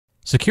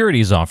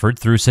Securities offered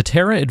through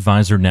Cetera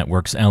Advisor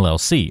Networks,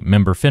 LLC,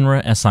 member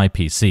FINRA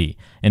SIPC.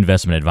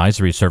 Investment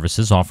advisory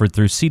services offered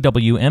through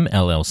CWM,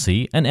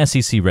 LLC, an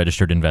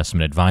SEC-registered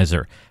investment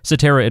advisor.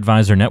 Cetera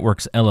Advisor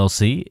Networks,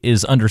 LLC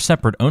is under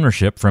separate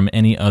ownership from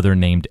any other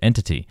named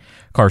entity.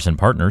 Carson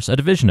Partners, a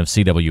division of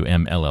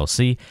CWM,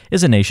 LLC,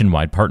 is a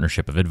nationwide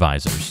partnership of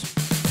advisors.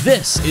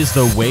 This is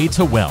The Way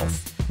to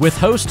Wealth, with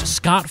host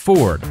Scott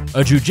Ford,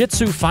 a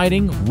jiu-jitsu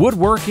fighting,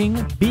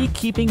 woodworking,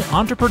 beekeeping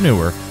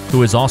entrepreneur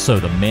who is also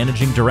the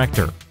managing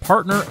director,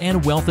 partner,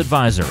 and wealth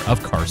advisor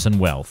of Carson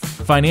Wealth.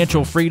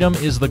 Financial freedom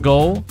is the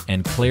goal,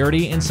 and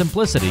clarity and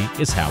simplicity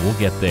is how we'll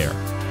get there.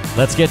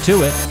 Let's get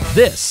to it.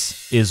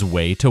 This is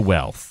Way to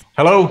Wealth.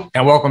 Hello,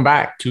 and welcome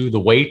back to the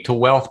Way to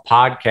Wealth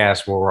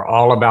podcast, where we're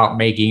all about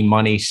making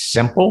money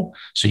simple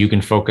so you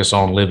can focus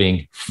on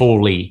living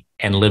fully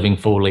and living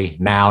fully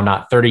now,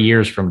 not 30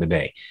 years from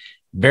today.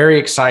 Very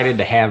excited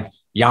to have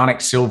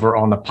Yanik Silver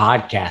on the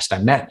podcast. I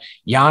met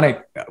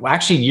Yanik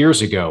actually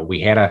years ago.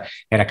 We had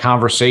a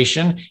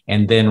conversation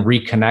and then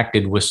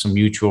reconnected with some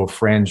mutual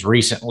friends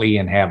recently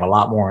and have a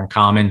lot more in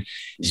common.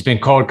 He's been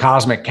called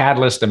Cosmic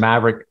Catalyst, a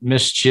Maverick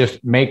Mischief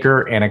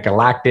Maker, and a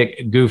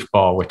Galactic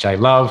Goofball, which I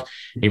love.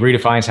 He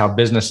redefines how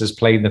business is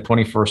played in the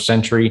 21st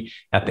century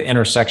at the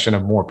intersection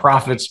of more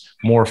profits,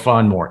 more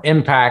fun, more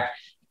impact.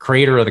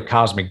 Creator of the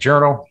Cosmic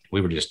Journal. We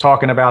were just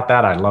talking about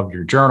that. I love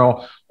your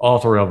journal.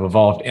 Author of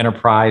Evolved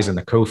Enterprise and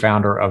the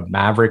co-founder of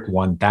Maverick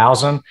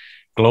 1000,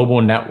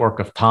 global network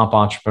of top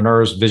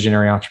entrepreneurs,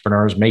 visionary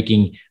entrepreneurs,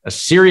 making a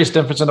serious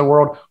difference in the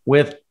world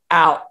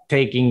without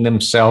taking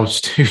themselves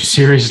too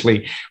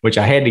seriously, which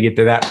I had to get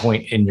to that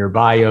point in your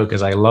bio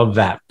because I love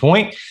that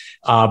point.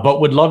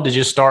 But would love to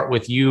just start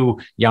with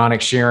you,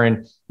 Yanik,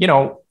 sharing,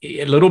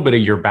 a little bit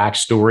of your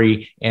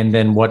backstory and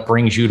then what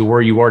brings you to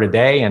where you are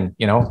today and,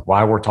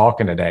 why we're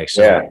talking today.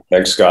 So. Yeah,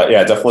 thanks, Scott.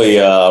 Yeah, definitely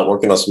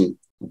working on some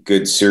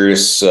good,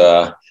 serious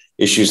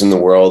issues in the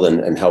world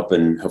and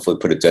helping hopefully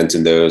put a dent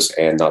in those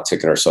and not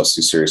taking ourselves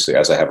too seriously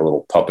as I have a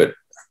little puppet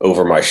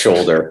over my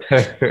shoulder.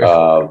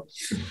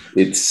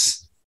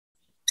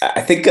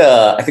 I think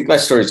my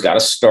story's got to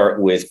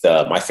start with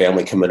my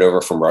family coming over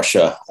from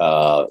Russia,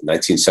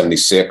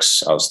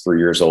 1976. I was 3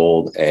 years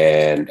old,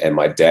 and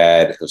my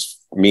dad, it was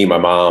me, my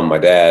mom, my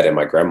dad, and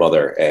my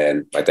grandmother.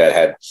 And my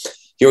dad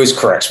he always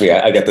corrects me.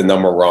 I get the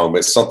number wrong, but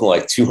it's something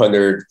like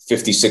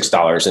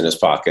 $256 in his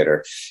pocket,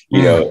 or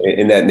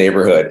in that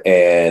neighborhood,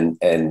 and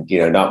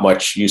not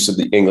much use of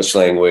the English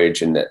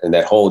language, and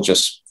that whole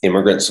just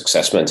immigrant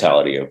success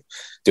mentality of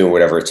doing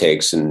whatever it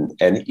takes. And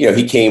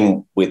he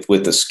came with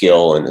the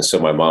skill, and so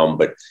my mom,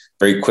 but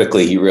very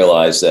quickly he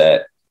realized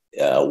that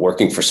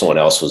working for someone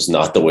else was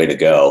not the way to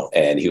go.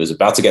 And he was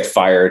about to get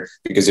fired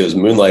because he was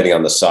moonlighting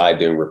on the side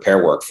doing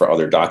repair work for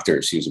other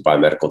doctors. He was a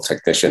biomedical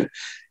technician.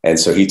 And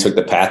so he took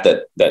the path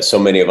that so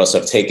many of us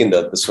have taken,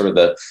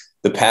 the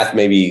path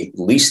maybe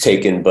least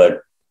taken,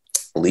 but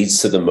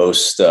leads to the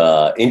most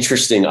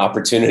interesting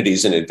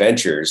opportunities and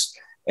adventures.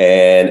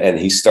 And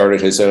he started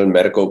his own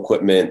medical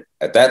equipment,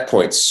 at that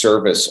point,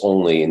 service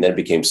only, and then it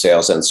became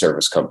sales and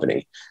service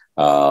company.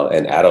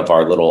 And out of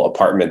our little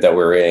apartment that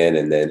we're in,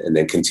 and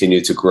then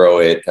continued to grow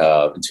it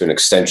into an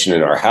extension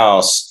in our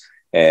house,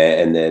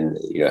 and then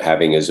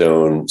having his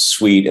own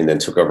suite, and then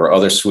took over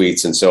other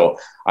suites. And so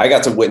I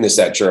got to witness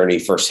that journey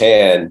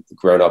firsthand,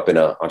 growing up in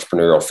an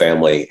entrepreneurial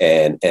family,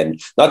 and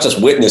not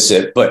just witness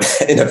it, but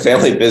in a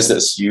family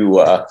business, you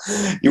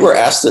were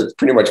asked to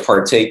pretty much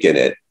partake in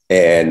it.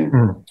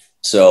 And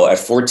so at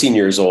 14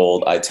 years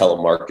old, I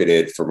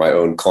telemarketed for my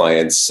own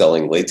clients,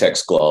 selling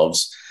latex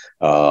gloves,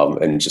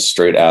 and just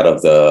straight out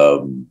of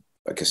the,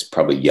 I guess,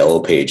 probably yellow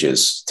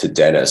pages to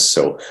dentists.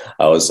 So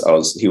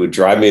he would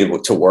drive me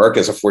to work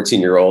as a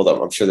 14-year-old.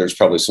 I'm sure there's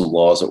probably some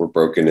laws that were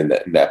broken in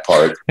that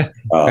part.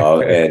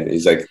 And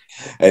he's like,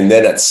 and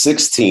then at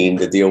 16,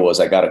 the deal was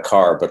I got a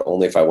car, but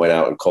only if I went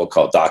out and cold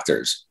called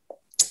doctors.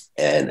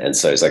 And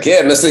so he's like,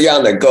 yeah, Mr.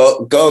 Yanik,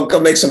 go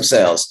make some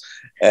sales.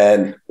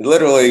 And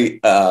literally,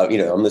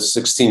 I'm this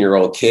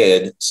 16-year-old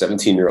kid,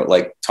 17-year-old,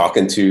 like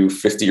talking to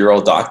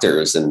 50-year-old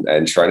doctors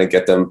and trying to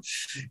get them,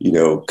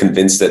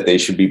 convinced that they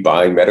should be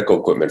buying medical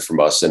equipment from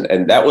us.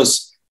 And that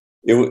was,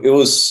 it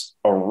was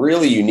a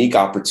really unique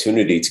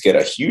opportunity to get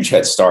a huge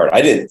head start.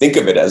 I didn't think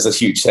of it as a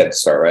huge head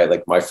start, right?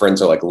 Like my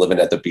friends are like living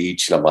at the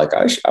beach, and I'm like,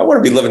 I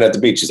want to be living at the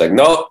beach. He's like,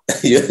 no.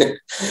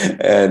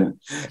 and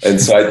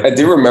so I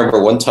do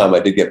remember one time I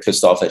did get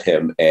pissed off at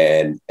him,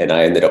 and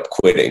I ended up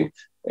quitting.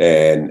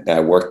 And I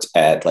worked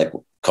at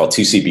called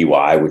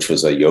TCBY, which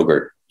was a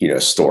yogurt,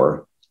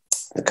 store,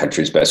 the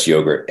country's best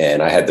yogurt.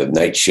 And I had the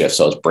night shift.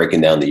 So I was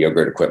breaking down the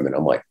yogurt equipment.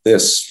 I'm like,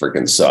 this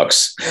freaking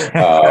sucks.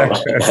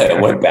 I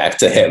went back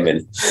to him.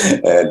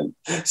 And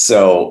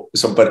so,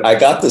 but I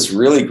got this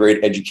really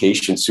great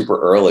education super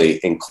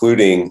early,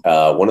 including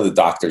one of the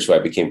doctors who I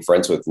became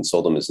friends with and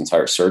sold him his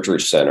entire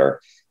surgery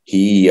center.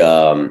 He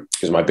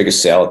was my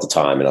biggest sale at the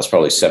time, and I was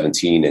probably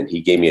 17, and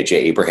he gave me a J.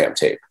 Abraham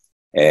tape.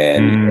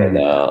 And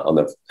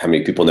how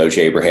many people know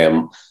J.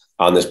 Abraham?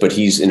 on this, but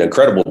he's an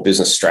incredible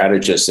business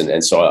strategist.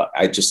 And so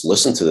I just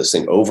listened to this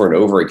thing over and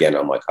over again.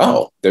 I'm like,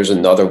 oh, there's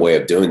another way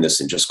of doing this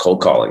than just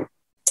cold calling.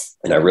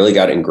 And I really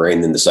got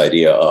ingrained in this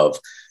idea of,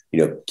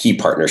 key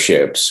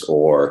partnerships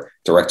or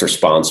direct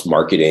response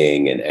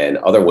marketing and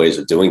other ways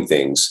of doing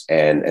things.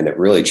 And it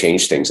really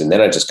changed things. And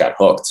then I just got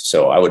hooked.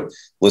 So I would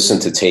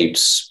listen to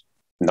tapes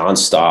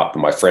nonstop.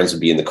 And my friends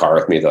would be in the car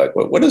with me. They're like,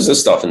 what is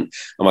this stuff? And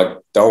I'm like,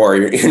 don't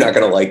worry, you're not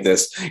going to like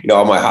this.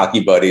 All my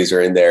hockey buddies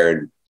are in there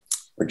and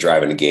we're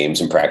driving to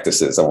games and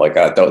practices. I'm like,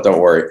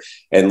 don't worry.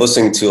 And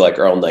listening to like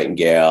Earl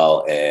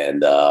Nightingale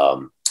and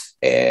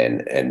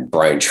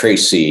Brian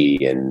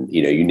Tracy and,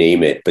 you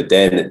name it. But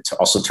then it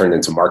also turned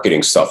into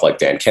marketing stuff like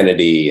Dan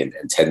Kennedy and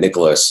Ted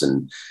Nicholas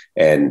and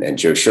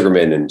Joe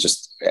Sugarman and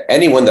just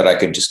anyone that I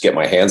could just get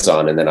my hands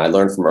on. And then I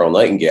learned from Earl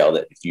Nightingale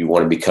that if you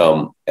want to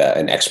become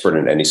an expert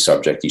in any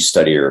subject, you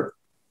study or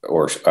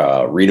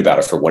read about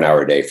it for 1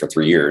 hour a day for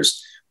 3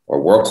 years,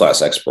 or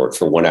world-class expert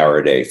for 1 hour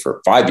a day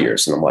for 5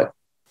 years. And I'm like,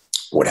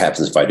 what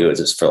happens if I do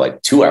this for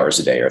like 2 hours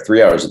a day or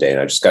 3 hours a day? And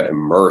I just got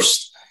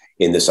immersed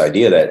in this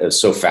idea that it was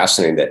so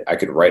fascinating that I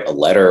could write a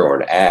letter or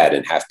an ad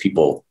and have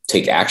people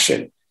take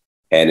action.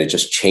 And it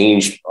just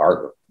changed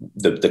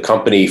the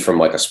company from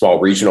like a small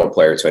regional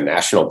player to a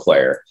national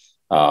player.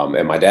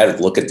 And my dad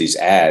would look at these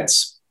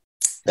ads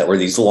that were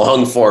these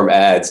long form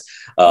ads,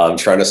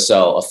 trying to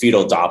sell a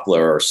fetal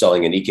Doppler or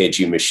selling an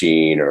EKG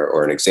machine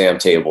or an exam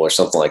table or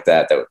something like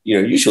that,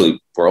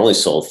 usually were only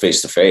sold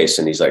face to face.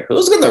 And he's like,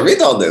 who's going to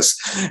read all this?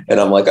 And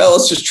I'm like, oh,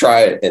 let's just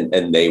try it.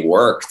 And they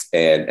worked.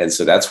 And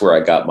so that's where I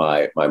got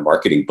my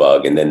marketing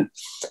bug. And then,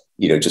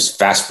 just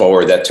fast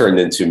forward, that turned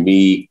into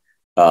me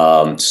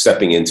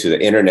stepping into the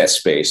internet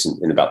space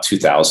in about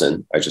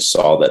 2000. I just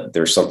saw that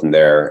there's something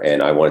there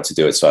and I wanted to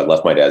do it. So I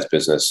left my dad's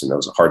business, and that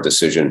was a hard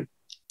decision.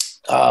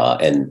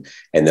 And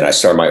then I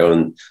started my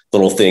own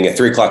little thing at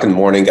 3 o'clock in the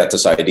morning, got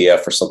this idea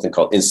for something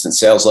called instant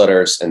sales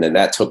letters. And then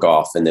that took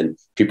off. And then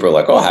people were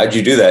like, oh, how'd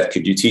you do that?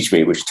 Could you teach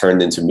me? Which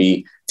turned into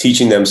me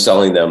teaching them,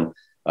 selling them,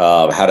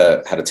 how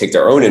to take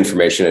their own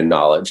information and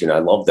knowledge. And I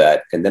love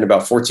that. And then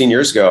about 14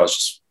 years ago, I was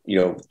just,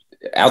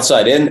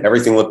 outside in,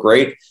 everything looked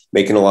great,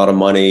 making a lot of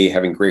money,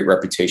 having great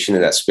reputation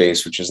in that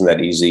space, which isn't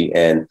that easy.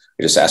 And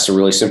I just asked a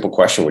really simple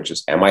question, which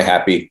is, am I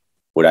happy?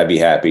 Would I be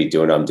happy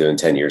doing what I'm doing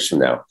 10 years from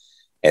now?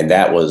 And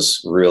that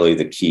was really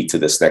the key to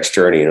this next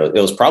journey. And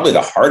it was probably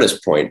the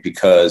hardest point,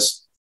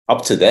 because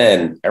up to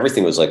then,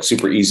 everything was like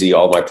super easy.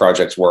 All my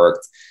projects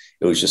worked.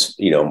 It was just,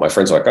 my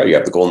friends were like, oh, you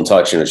have the golden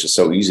touch. And it's just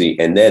so easy.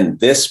 And then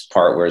this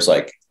part where it's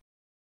like,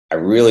 I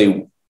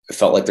really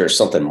felt like there's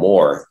something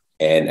more,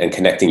 and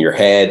connecting your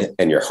head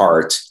and your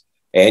heart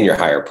and your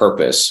higher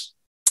purpose.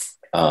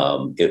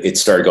 It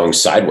started going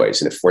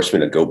sideways, and it forced me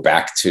to go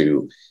back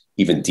to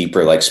even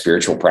deeper, like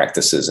spiritual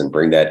practices, and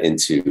bring that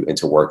into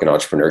work and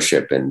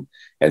entrepreneurship.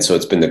 And so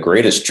it's been the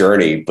greatest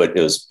journey, but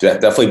it was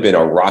definitely been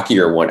a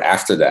rockier one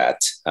after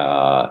that.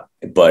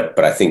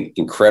 But I think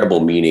incredible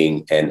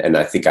meaning. And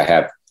I think I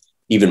have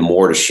even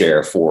more to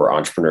share for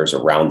entrepreneurs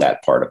around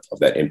that part of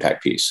that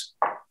impact piece.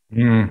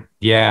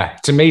 Yeah,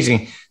 it's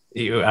amazing.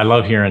 I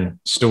love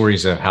hearing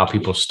stories of how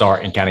people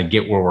start and kind of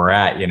get where we're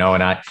at,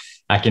 and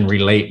I can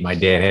relate. My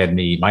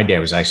dad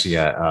was actually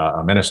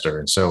a minister.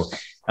 And so,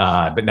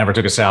 but never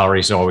took a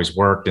salary. So always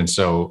worked. And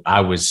so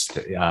I was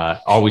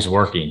always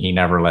working. He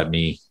never let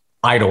me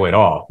idle at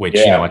all, which,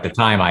 at the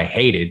time I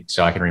hated.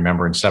 So I can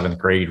remember in 7th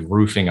grade,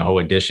 roofing a whole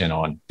addition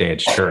on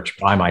Dad's church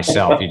by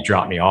myself. He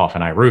dropped me off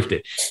and I roofed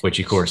it, which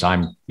of course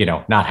I'm,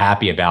 not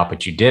happy about,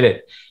 but you did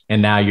it.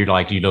 And now you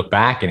look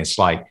back and it's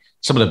like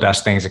some of the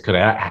best things that could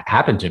have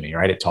happened to me,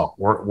 right? It taught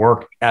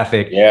work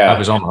ethic. Yeah. I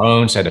was on my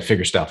own, so I had to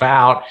figure stuff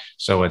out.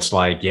 So it's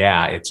like,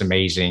 it's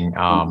amazing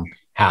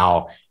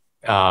how,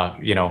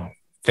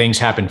 things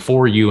happen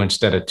for you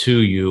instead of to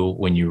you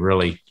when you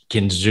really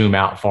can zoom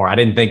out far. I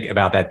didn't think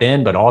about that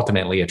then, but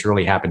ultimately it's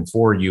really happened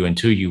for you and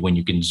to you when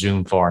you can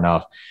zoom far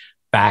enough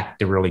back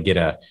to really get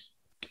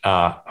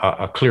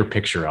a clear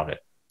picture of it.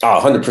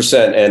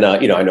 100%. And,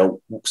 I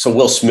know, so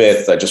Will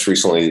Smith, I just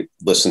recently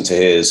listened to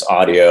his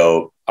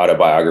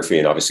autobiography,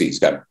 and obviously he's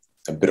got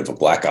a bit of a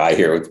black eye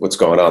here with what's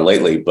going on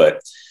lately,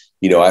 but,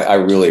 I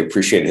really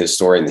appreciated his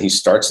story. And he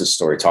starts his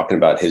story talking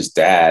about his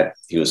dad.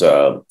 He was,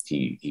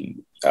 he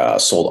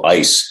sold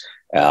ice.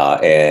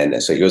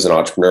 And so he was an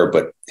entrepreneur,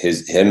 but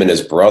him and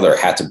his brother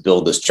had to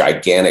build this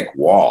gigantic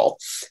wall.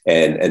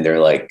 And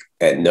they're like,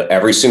 and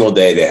every single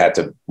day they had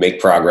to make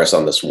progress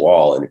on this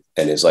wall.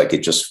 And it's like,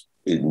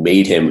 it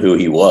made him who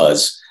he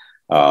was.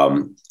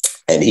 And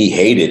he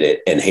hated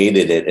it and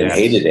hated it and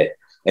hated it.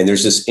 And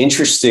there's this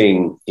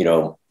interesting,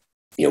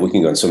 we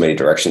can go in so many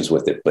directions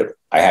with it, but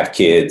I have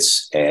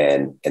kids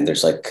and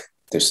there's like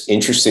this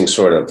interesting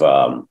sort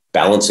of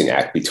balancing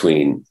act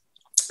between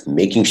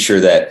making sure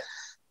that,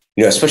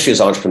 especially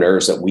as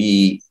entrepreneurs, that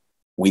we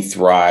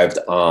thrived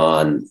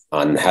on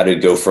how to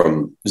go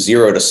from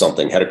zero to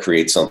something, how to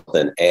create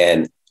something.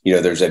 And,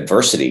 there's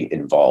adversity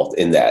involved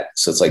in that.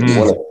 So it's like, you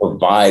want to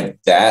provide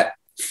that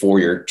for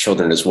your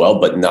children as well,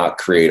 but not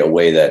create a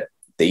way that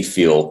they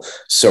feel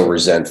so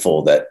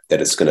resentful that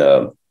it's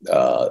going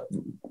to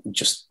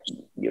just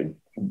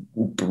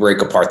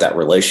break apart that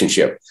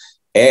relationship.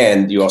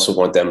 And you also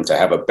want them to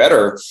have a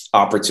better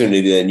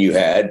opportunity than you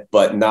had,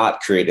 but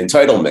not create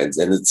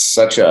entitlement. And it's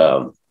such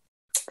a,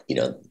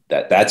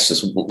 that's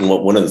just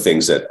one of the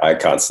things that I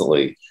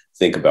constantly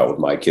think about with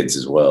my kids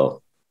as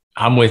well.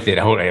 I'm with it.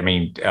 I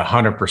mean,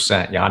 100%,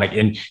 Yanik.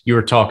 And you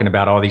were talking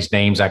about all these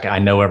names. I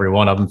know every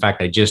one of them. In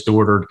fact, I just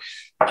ordered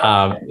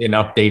an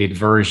updated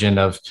version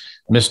of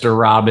Mr.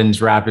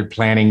 Robbins' rapid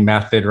planning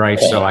method, right?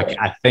 So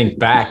I think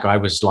back, I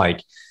was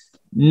like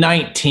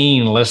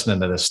 19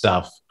 listening to this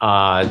stuff.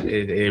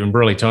 And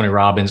really Tony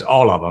Robbins,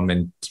 all of them.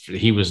 And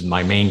he was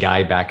my main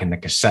guy back in the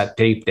cassette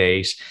tape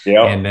days.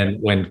 Yep. And then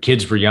when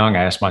kids were young,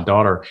 I asked my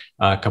daughter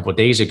a couple of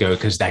days ago,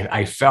 because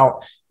I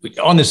felt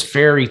on this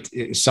very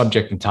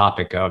subject and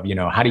topic of,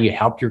 how do you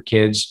help your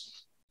kids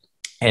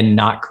and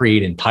not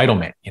create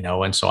entitlement,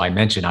 And so I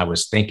mentioned, I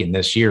was thinking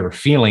this year,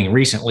 feeling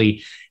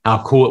recently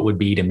how cool it would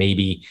be to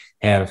maybe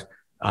have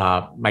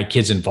my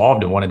kids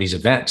involved in one of these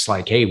events.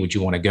 Like, hey, would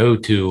you want to go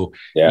to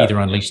either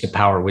Unleash the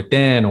Power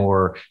Within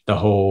or the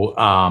whole,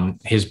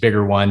 his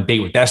bigger one,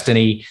 Date with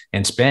Destiny,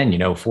 and spend,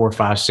 4,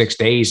 5, 6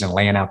 days and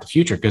laying out the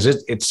future. Cause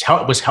it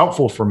was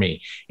helpful for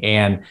me.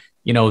 And,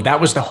 that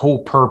was the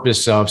whole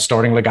purpose of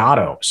starting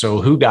Legato.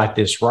 So who got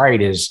this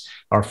right is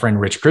our friend,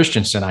 Rich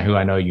Christensen, who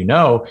I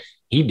know,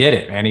 he did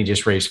it, and he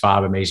just raised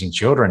 5 amazing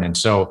children. And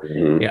so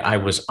I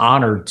was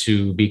honored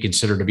to be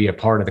considered to be a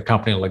part of the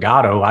company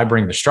Legato. I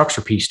bring the structure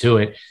piece to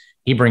it.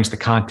 He brings the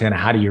content.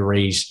 How do you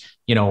raise,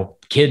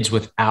 kids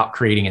without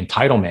creating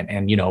entitlement?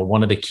 And,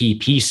 one of the key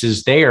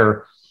pieces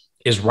there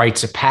is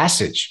rites of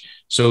passage.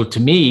 So to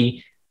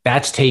me,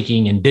 that's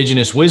taking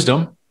indigenous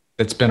wisdom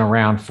that's been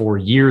around for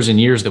years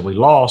and years that we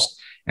lost,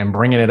 and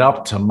bringing it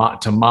up to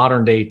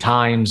modern day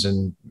times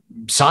and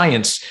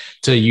science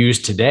to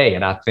use today.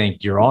 And I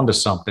think you're onto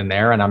something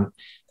there. And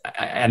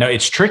I know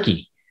it's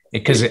tricky,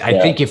 because I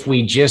think if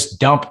we just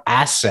dump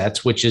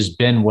assets, which has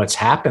been what's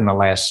happened the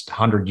last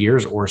 100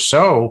 years or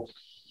so,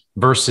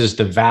 versus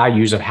the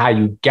values of how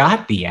you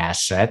got the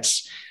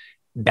assets,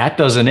 that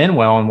doesn't end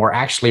well. And we're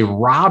actually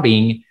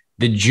robbing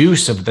the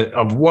juice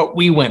of what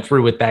we went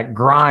through with that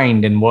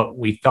grind, and what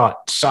we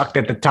thought sucked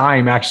at the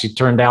time actually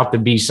turned out to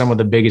be some of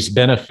the biggest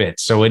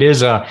benefits. So it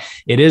is a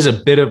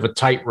bit of a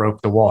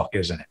tightrope to walk,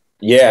 isn't it?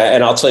 Yeah.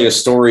 And I'll tell you a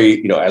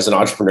story, as an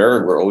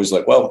entrepreneur, we're always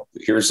like, well,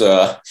 here's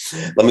let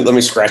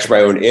me scratch my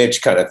own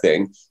itch kind of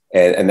thing.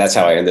 And that's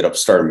how I ended up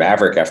starting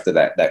Maverick after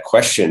that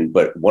question.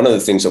 But one of the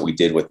things that we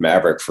did with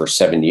Maverick for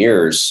 7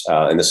 years,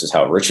 and this is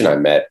how Rich and I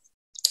met,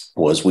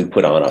 was we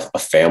put on a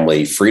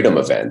family freedom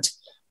event.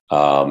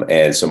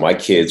 And so my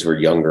kids were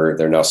younger,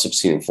 they're now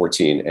 16 and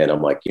 14. And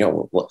I'm like,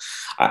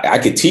 I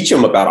could teach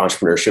them about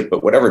entrepreneurship,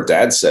 but whatever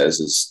dad says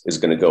is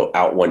going to go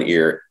out one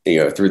ear,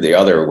 through the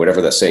other, or whatever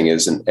that saying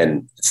is.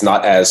 And it's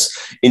not as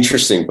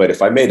interesting, but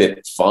if I made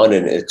it fun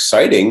and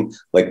exciting,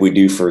 like we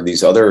do for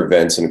these other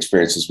events and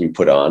experiences we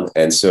put on.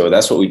 And so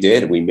that's what we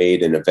did. We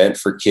made an event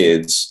for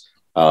kids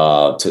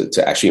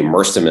to actually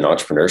immerse them in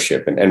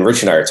entrepreneurship. And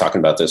Rich and I are talking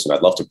about this, and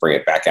I'd love to bring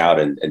it back out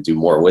and do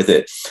more with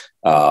it,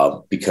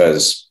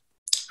 because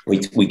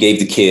we gave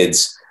the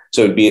kids,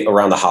 so it'd be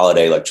around the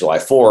holiday, like July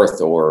 4th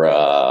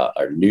or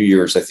New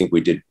Year's. I think we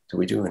did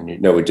we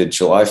did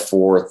July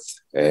 4th,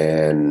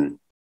 and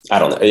I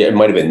don't know, it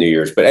might've been New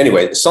Year's, but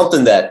anyway,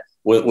 something that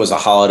was a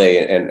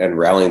holiday and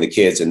rallying the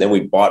kids. And then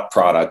we bought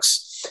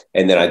products,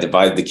 and then I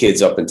divided the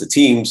kids up into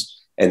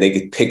teams, and they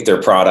could pick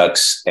their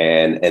products.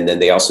 And then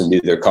they also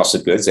knew their cost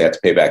of goods. They had to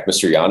pay back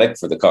Mr. Yanik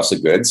for the cost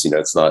of goods.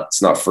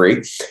 It's not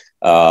free.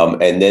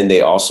 And then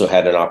they also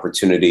had an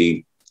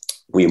opportunity.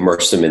 We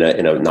immersed them in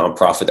a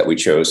nonprofit that we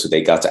chose. So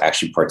they got to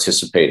actually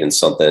participate in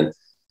something,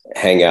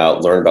 hang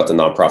out, learn about the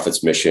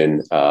nonprofit's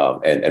mission,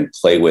 and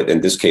play with,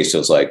 in this case, it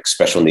was like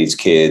special needs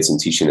kids, and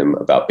teaching them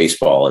about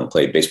baseball, and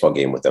play a baseball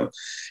game with them.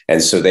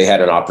 And so they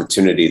had an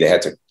opportunity. They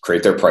had to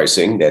create their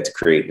pricing. They had to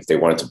create, if they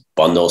wanted to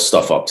bundle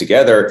stuff up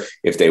together,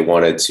 if they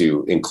wanted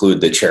to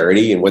include the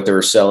charity in what they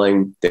were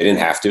selling, they didn't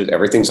have to.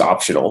 Everything's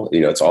optional.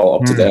 It's all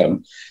up to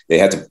them. They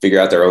had to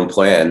figure out their own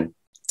plan.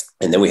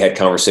 And then we had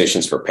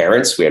conversations for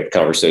parents. We had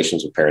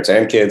conversations with parents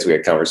and kids. We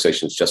had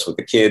conversations just with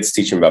the kids,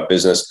 teaching about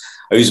business.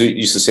 I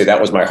used to say that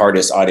was my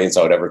hardest audience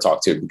I would ever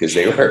talk to, because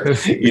they were,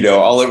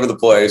 all over the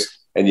place.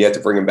 And you have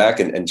to bring them back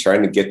and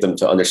trying to get them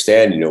to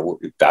understand,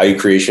 value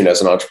creation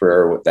as an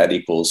entrepreneur, what that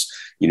equals,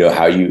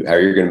 how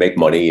you're going to make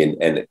money,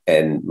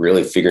 and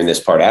really figuring this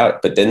part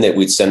out. But then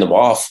we'd send them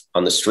off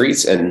on the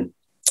streets, and,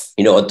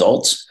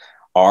 adults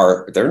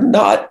they're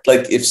not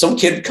like, if some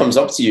kid comes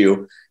up to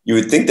you, you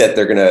would think that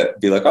they're going to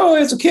be like, oh,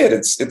 it's a kid.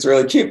 It's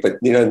really cute, but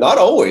not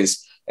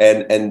always.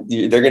 And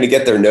they're going to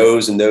get their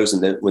no's. And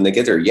then when they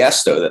get their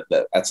yes, though,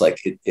 that's like,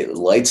 it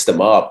lights them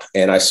up.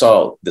 And I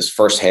saw this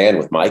firsthand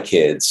with my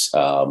kids.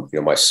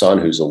 My son,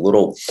 who's a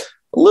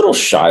little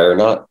shyer,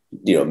 not,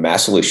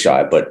 massively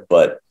shy,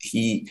 but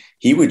he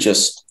would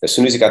just, as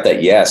soon as he got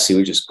that yes, he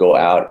would just go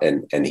out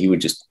and he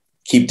would just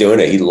keep doing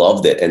it. He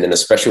loved it. And then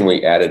especially when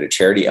we added a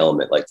charity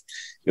element, like,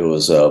 it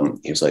was,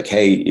 he was like,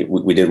 hey,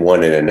 we did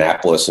one in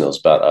Annapolis, and it was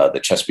about the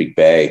Chesapeake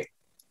Bay.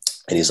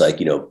 and he's like,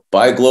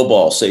 buy a glow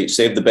ball,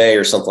 save the bay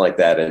or something like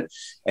that. And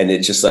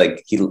it's just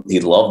like, he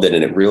loved it.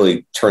 And it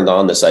really turned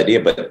on this idea,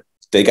 but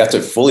they got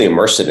to fully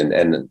immerse it.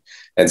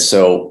 And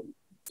so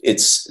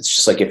it's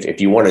just like,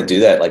 if you want to do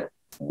that, like,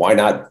 why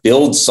not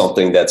build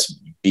something that's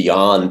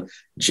beyond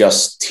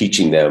just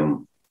teaching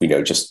them,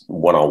 just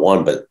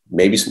one-on-one, but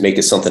maybe make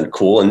it something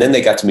cool. And then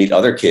they got to meet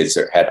other kids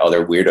that had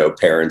other weirdo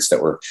parents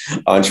that were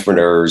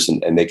entrepreneurs,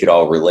 and they could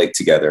all relate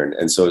together.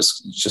 And so it's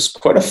just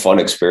quite a fun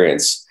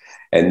experience.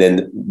 And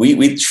then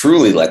we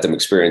truly let them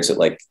experience it.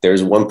 Like,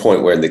 there's one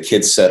point where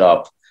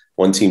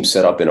one team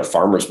set up in a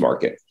farmer's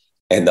market,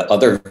 and the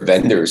other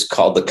vendors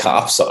called the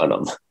cops on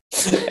them.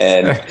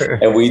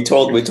 And we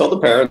told the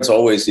parents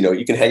always,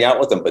 you can hang out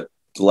with them, but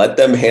let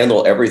them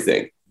handle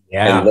everything.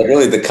 Yeah. And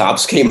literally the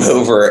cops came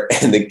over,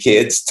 and the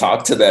kids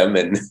talked to them,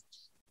 and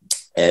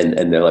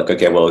they're like,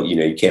 okay, well,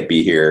 you can't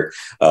be here.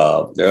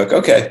 They're like,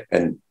 okay.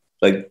 And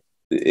like,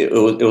 it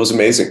was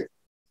amazing.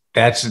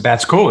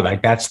 That's cool.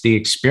 Like, that's the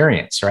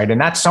experience, right? And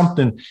that's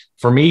something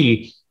for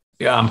me,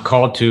 I'm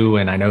called to,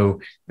 and I know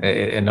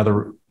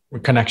another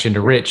connection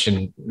to Rich,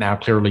 and now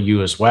clearly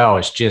you as well,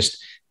 is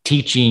just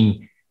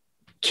teaching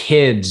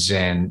kids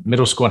and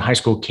middle school and high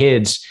school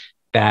kids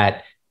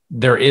that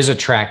there is a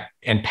track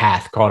and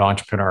path called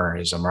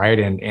entrepreneurism, right?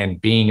 And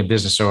being a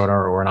business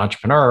owner or an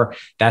entrepreneur,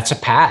 that's a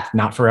path,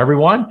 not for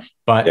everyone,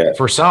 but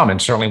for some,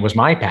 and certainly was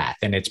my path.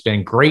 And it's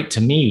been great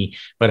to me.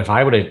 But if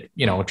I would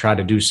have, tried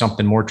to do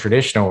something more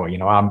traditional,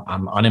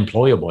 I'm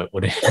unemployable. It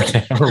would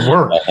never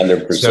work.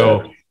 100%.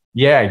 So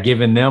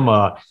giving them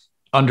a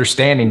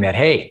understanding that,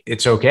 hey,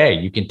 it's okay.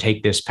 You can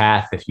take this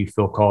path if you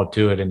feel called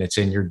to it, and it's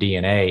in your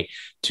DNA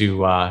to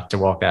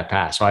walk that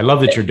path. So I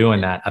love that you're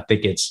doing that. I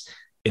think it's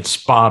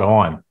spot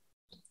on.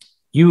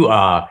 You,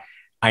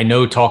 I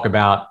know, talk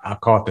about, I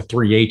call it the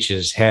 3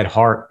 H's: head,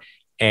 heart,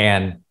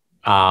 and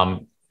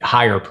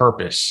higher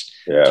purpose.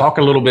 Yeah. Talk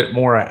a little bit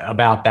more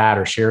about that,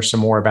 or share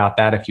some more about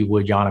that, if you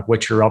would, Yanik,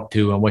 what you're up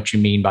to and what you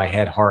mean by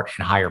head, heart,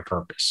 and higher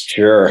purpose.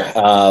 Sure.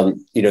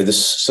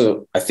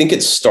 So I think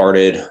it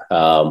started.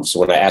 So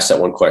when I asked that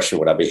one question,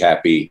 would I be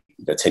happy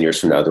 10 years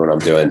from now doing what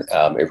I'm doing?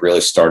 It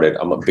really started.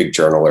 I'm a big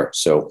journaler.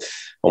 So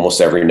almost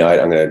every night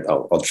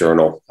I'll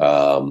journal.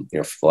 For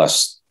the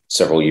last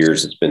several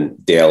years, it's been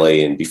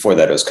daily. And before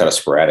that, it was kind of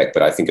sporadic,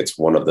 but I think it's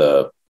one of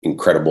the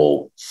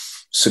incredible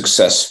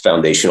success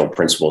foundational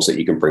principles that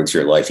you can bring to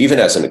your life, even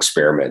as an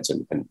experiment.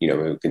 And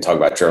we can talk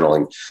about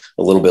journaling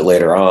a little bit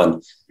later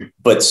on.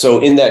 But so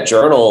in that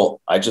journal,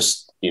 I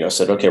just,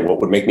 said, okay, what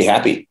would make me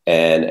happy?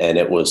 And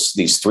it was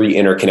these 3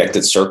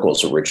 interconnected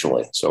circles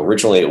originally. So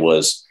originally it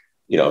was,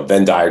 a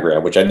Venn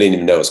diagram, which I didn't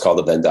even know was called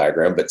the Venn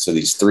diagram. But so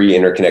these 3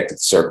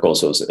 interconnected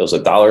circles, it was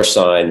a dollar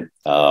sign,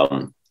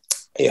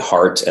 a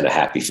heart, and a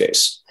happy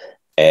face.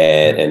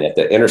 And at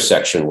the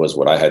intersection was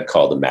what I had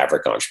called the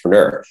maverick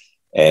entrepreneur.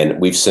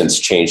 And we've since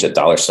changed that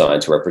dollar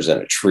sign to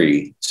represent a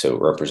tree. So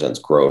it represents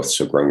growth.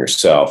 So growing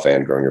yourself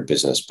and growing your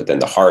business. But then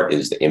the heart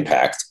is the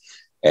impact.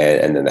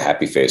 And then the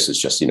happy face is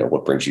just,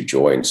 what brings you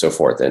joy and so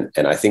forth.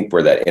 And I think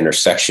where that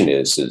intersection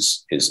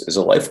is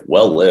a life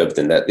well lived.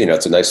 And that,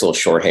 it's a nice little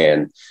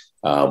shorthand.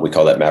 We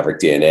call that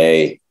maverick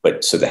DNA.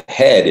 But so the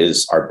head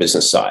is our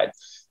business side.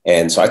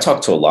 And so I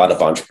talk to a lot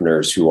of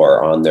entrepreneurs who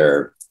are on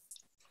their,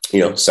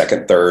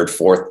 second, third,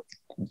 fourth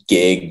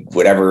gig,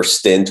 whatever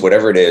stint,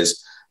 whatever it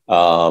is.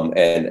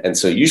 And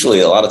so usually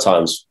a lot of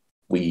times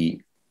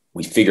we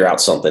figure out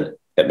something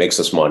that makes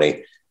us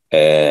money.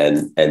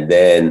 And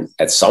then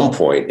at some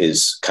point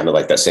is kind of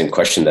like that same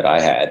question that I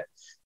had,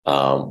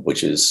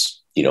 which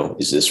is,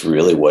 is this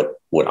really what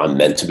I'm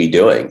meant to be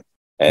doing?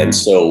 And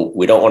so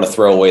we don't want to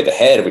throw away the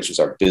head, which is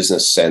our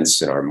business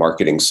sense and our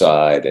marketing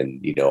side,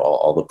 and,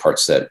 all the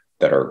parts that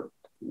are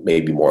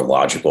maybe more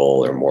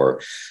logical or more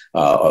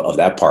of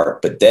that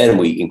part. But then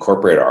we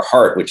incorporate our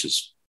heart, which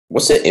is,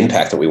 what's the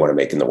impact that we want to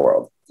make in the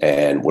world?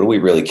 And what do we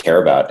really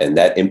care about? And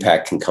that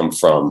impact can come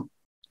from,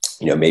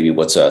 maybe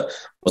what's a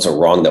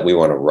wrong that we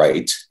want to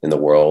right in the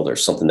world, or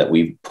something that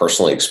we've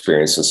personally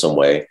experienced in some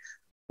way.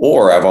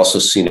 Or I've also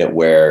seen it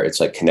where it's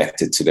like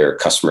connected to their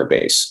customer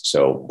base.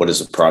 So what is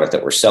the product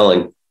that we're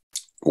selling?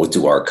 What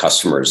do our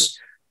customers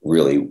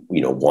really,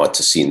 want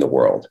to see in the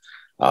world?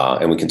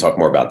 And we can talk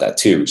more about that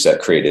too, because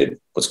that created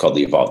what's called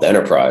the evolved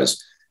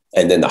enterprise.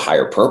 And then the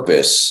higher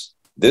purpose,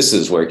 this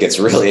is where it gets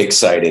really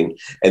exciting.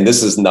 And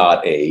this is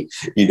not a,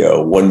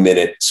 1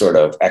 minute sort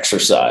of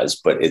exercise,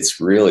 but it's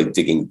really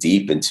digging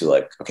deep into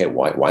like, okay,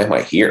 why am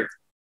I here?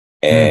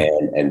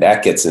 And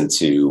that gets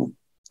into,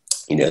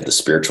 the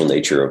spiritual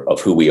nature of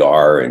who we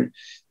are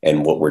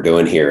and what we're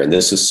doing here. And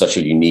this is such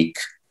a unique,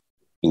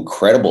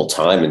 incredible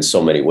time in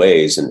so many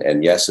ways.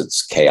 And yes,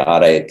 it's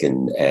chaotic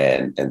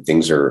and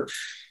things are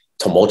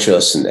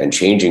tumultuous and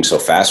changing so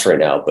fast right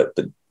now. But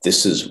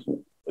this is,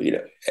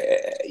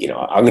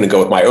 I'm going to go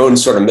with my own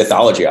sort of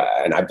mythology.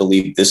 And I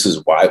believe this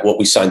is what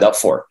we signed up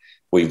for.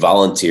 We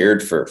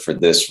volunteered for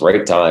this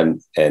right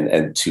time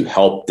and to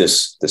help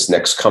this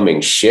next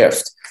coming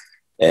shift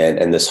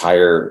and this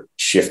higher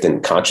shift in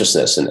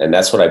consciousness. And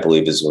that's what I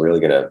believe is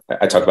really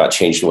I talk about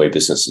changing the way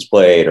business is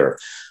played or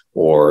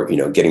or,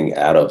 getting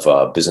out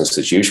of business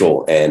as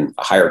usual. And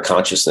a higher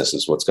consciousness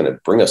is what's going to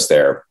bring us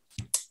there,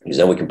 because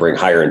then we can bring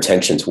higher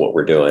intention to what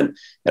we're doing.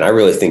 And I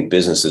really think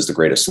business is the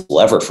greatest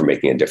lever for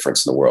making a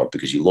difference in the world,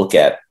 because you look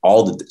at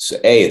it's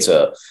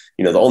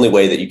the only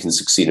way that you can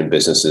succeed in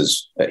business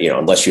is,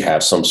 unless you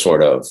have some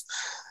sort of,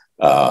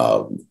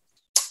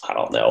 I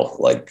don't know,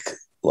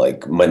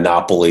 like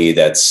monopoly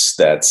that's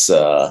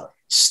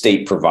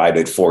state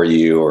provided for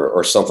you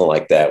or something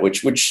like that,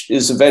 which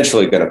is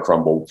eventually going to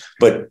crumble.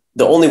 But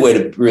the only way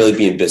to really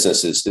be in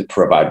business is to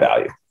provide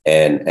value.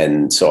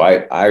 And so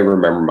I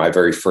remember my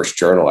very first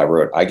journal I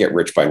wrote, I get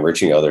rich by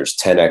enriching others,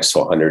 10x to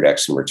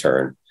 100x in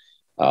return.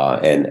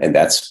 And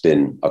that's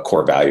been a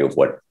core value of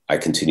what I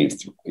continue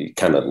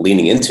kind of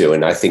leaning into.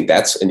 And I think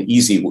that's an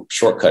easy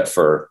shortcut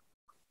for,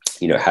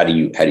 how do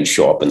you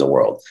show up in the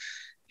world?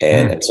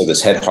 And so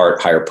this head,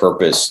 heart, higher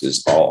purpose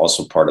is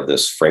also part of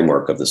this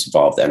framework of this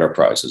evolved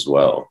enterprise as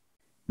well.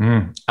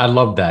 I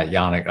love that,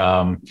 Yanik.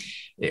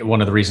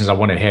 One of the reasons I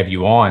wanted to have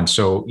you on.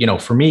 So,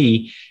 for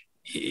me,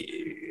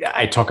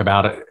 I talk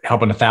about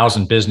helping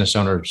 1,000 business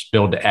owners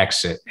build to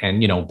exit. And,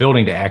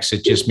 building to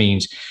exit just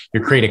means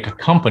you're creating a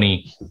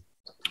company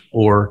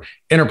or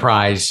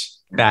enterprise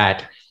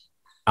that,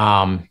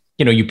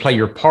 you play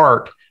your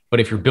part. But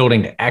if you're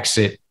building to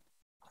exit,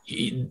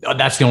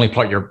 that's the only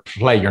part you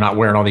play. You're not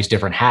wearing all these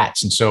different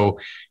hats. And so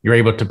you're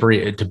able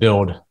to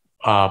build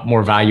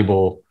more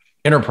valuable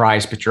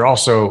enterprise, but you're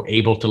also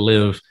able to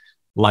live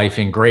life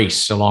in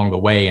grace along the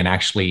way, and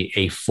actually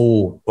a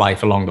full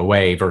life along the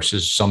way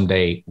versus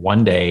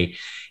one day.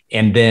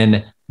 And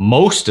then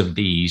most of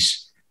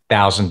these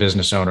 1,000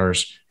 business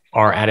owners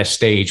are at a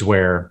stage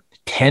where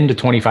 10 to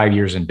 25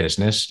 years in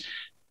business,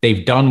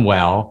 they've done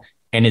well,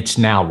 and it's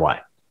now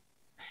what?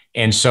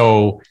 And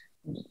so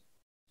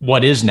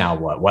what is now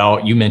what?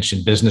 Well, you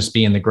mentioned business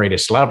being the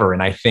greatest lever.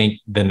 And I think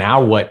the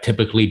now what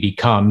typically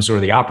becomes, or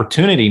the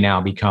opportunity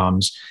now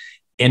becomes,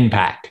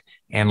 impact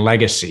and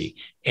legacy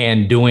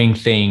and doing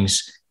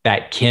things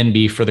that can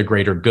be for the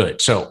greater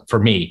good. So for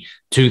me,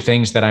 two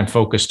things that I'm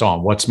focused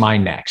on. What's my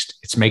next?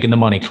 It's making the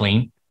money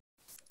clean.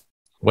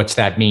 What's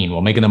that mean?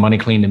 Well, making the money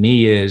clean to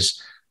me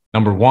is,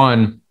 number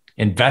one,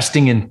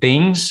 investing in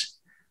things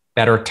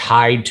that are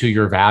tied to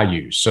your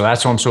values. So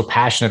that's why I'm so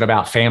passionate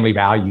about family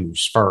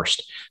values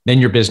first, then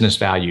your business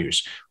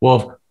values.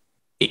 Well,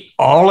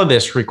 all of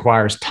this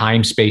requires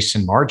time, space,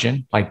 and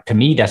margin. Like, to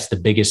me, that's the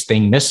biggest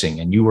thing missing.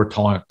 And you were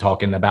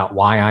talking about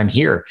why I'm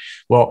here.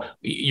 Well,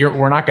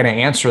 we're not going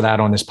to answer that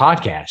on this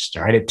podcast.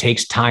 All right. It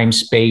takes time,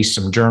 space,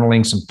 some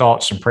journaling, some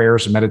thoughts, some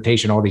prayers, some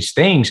meditation, all these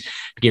things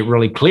to get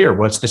really clear.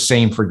 What's the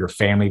same for your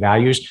family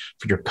values,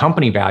 for your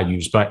company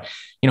values. But,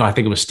 I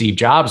think it was Steve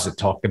Jobs that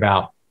talked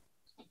about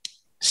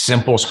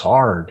simple's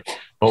hard.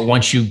 But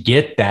once you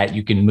get that,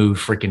 you can move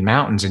freaking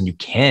mountains, and you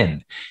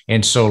can.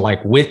 And so,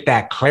 like, with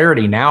that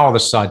clarity, now all of a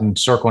sudden,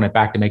 circling it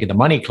back to making the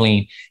money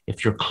clean,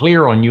 if you're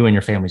clear on you and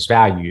your family's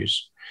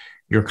values,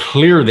 you're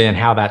clear then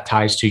how that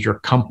ties to your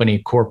company,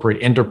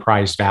 corporate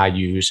enterprise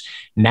values.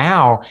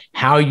 Now,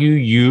 how you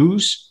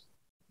use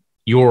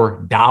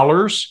your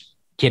dollars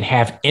can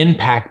have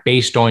impact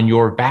based on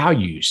your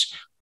values.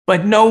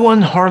 But no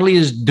one hardly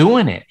is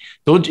doing it.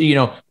 Those,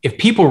 if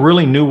people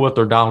really knew what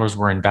their dollars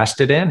were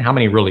invested in, how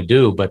many really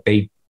do? But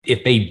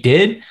if they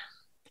did,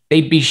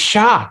 they'd be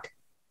shocked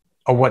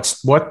at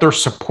what they're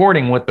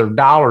supporting with their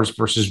dollars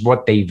versus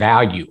what they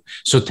value.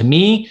 So to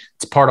me,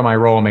 it's part of my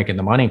role in making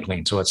the money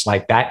clean. So it's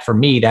like that for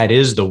me. That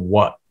is the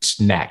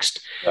what's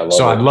next.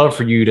 So I'd love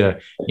for you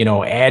to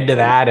add to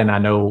that. And I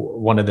know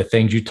one of the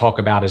things you talk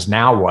about is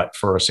now what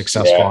for a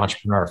successful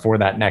entrepreneur for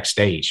that next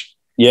stage.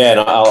 Yeah, and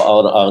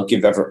I'll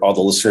give all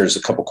the listeners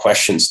a couple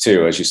questions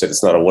too. As you said,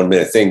 it's not a 1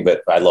 minute thing,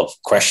 but I love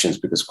questions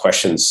because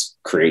questions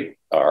create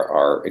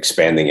our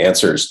expanding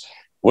answers.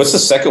 What's the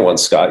second one,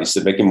 Scott? You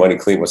said making money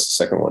clean. What's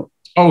the second one?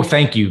 Oh,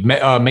 thank you.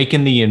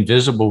 Making the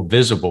invisible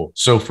visible.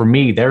 So for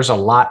me, there's a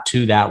lot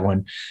to that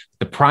one.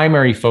 The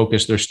primary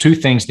focus, there's two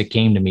things that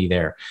came to me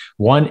there.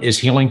 One is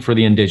healing for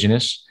the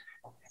indigenous.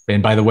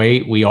 And by the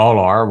way, we all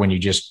are when you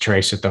just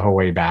trace it the whole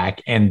way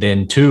back. And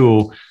then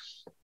two,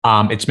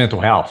 it's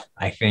mental health.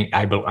 I think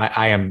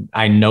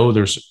I know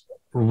there's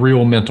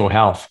real mental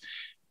health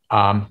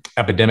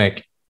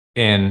epidemic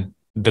in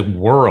the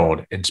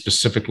world, and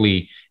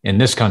specifically in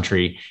this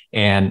country.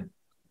 And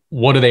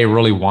what do they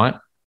really want?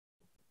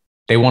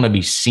 They want to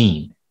be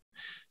seen.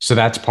 So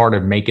that's part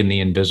of making the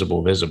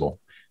invisible visible.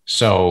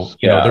 So,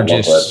 they're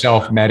just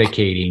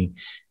self-medicating,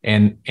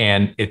 and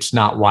it's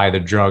not why the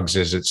drugs,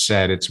 as it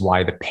said, it's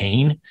why the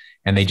pain.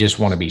 And they just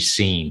want to be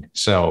seen.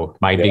 So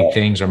my big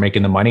things are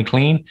making the money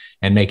clean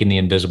and making the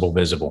invisible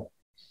visible.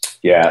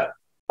 Yeah.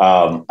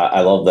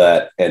 I love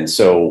that. And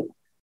so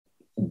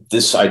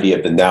this idea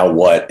of the now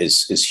what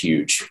is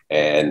huge.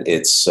 And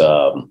it's,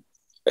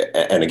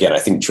 and again, I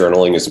think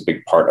journaling is a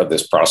big part of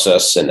this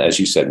process. And as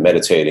you said,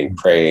 meditating,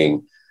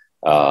 praying,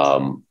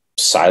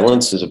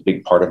 silence is a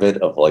big part of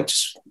it, of like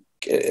just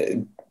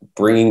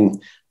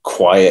bringing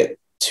quiet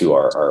to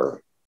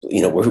our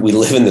we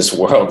live in this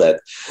world that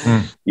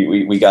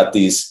we got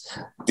these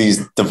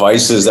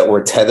devices that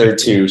we're tethered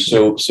to.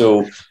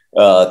 So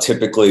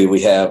typically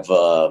we have,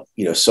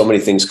 so many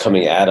things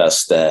coming at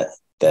us that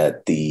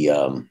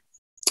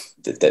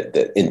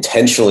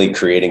intentionally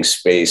creating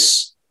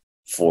space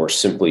for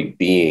simply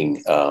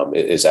being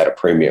is at a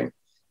premium.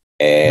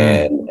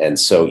 And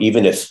so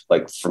even if,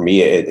 like, for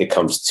me, it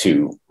comes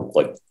to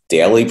like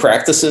daily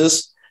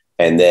practices,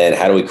 and then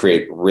how do we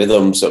create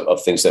rhythms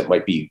of things that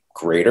might be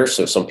greater?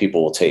 So some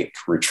people will take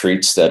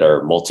retreats that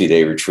are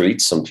multi-day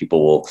retreats. Some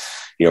people will,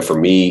 for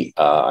me,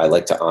 I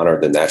like to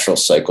honor the natural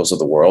cycles of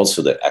the world.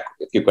 So the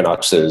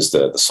equinoxes,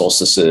 the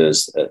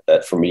solstices,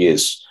 that for me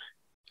is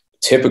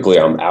typically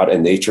I'm out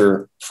in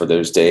nature for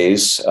those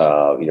days.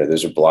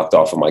 Those are blocked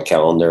off of my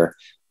calendar,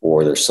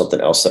 or there's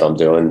something else that I'm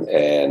doing.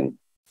 And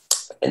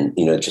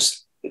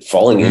just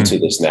falling into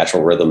this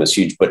natural rhythm is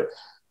huge. But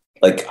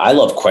like, I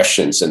love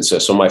questions. And so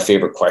some of my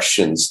favorite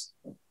questions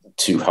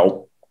to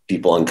help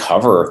people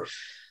uncover,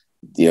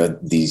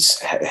 these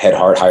head,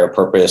 heart, higher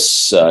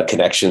purpose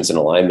connections and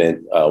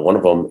alignment. One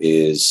of them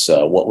is,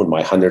 what would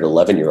my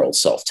 111-year-old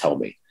self tell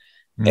me?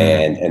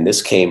 And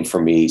this came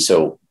from me.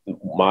 So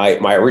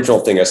my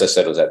original thing, as I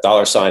said, was that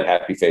 $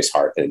 happy face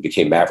heart, and it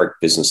became Maverick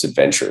Business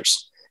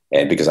Adventures.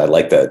 And because I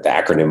like the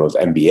acronym of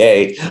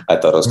MBA, I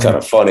thought it was kind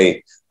of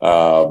funny.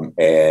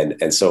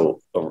 And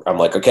so I'm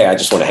like, okay, I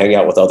just want to hang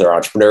out with other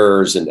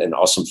entrepreneurs and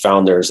awesome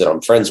founders that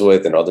I'm friends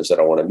with, and others that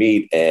I want to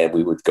meet. And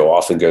we would go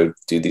off and go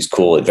do these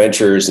cool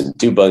adventures and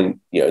do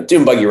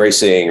buggy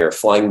racing or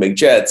flying big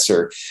jets,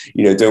 or,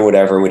 doing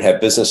whatever. And we'd have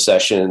business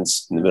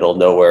sessions in the middle of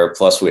nowhere.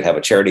 Plus we'd have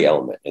a charity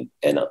element.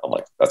 And I'm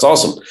like, that's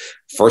awesome.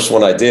 First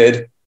one I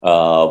did,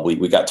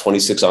 we got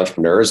 26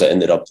 entrepreneurs. I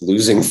ended up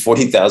losing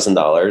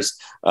 $40,000.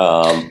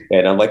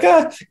 And I'm like,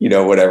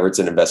 whatever, it's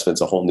an investment,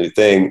 it's a whole new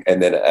thing.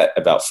 And then at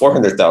about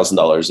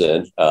 $400,000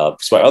 in,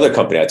 because my other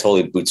company, I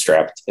totally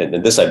bootstrapped,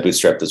 and this I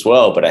bootstrapped as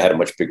well, but I had a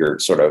much bigger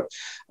sort of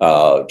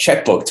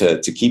checkbook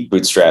to keep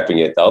bootstrapping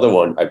it. The other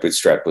one I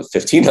bootstrapped with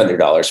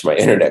 $1,500 for my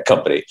internet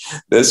company.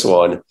 This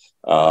one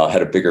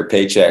had a bigger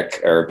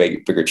paycheck, or a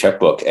bigger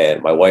checkbook.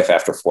 And my wife,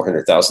 after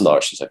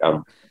 $400,000, she's like,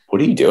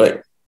 what are you doing?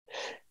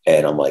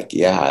 And I'm like,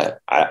 yeah,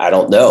 I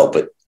don't know,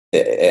 but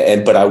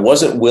I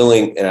wasn't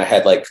willing, and I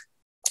had like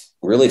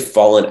really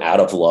fallen out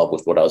of love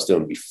with what I was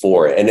doing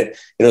before. And it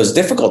was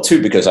difficult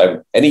too, because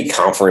any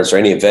conference or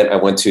any event I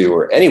went to,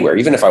 or anywhere,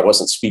 even if I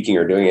wasn't speaking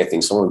or doing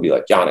anything, someone would be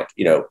like, Yanik,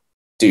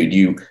 dude,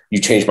 you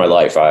changed my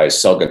life. I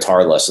sell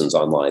guitar lessons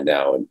online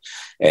now.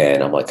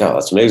 And I'm like, oh,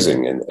 that's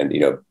amazing.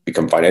 And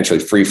become financially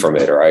free from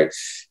it. Or I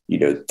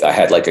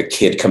had like a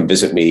kid come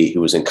visit me who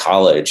was in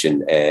college,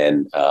 and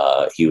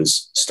he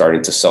was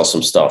starting to sell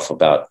some stuff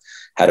about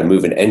how to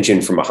move an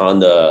engine from a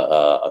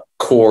Honda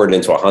Accord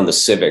into a Honda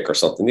Civic or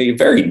something,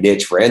 very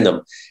niche,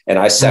 random. And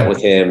I sat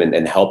with him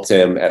and helped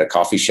him at a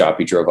coffee shop.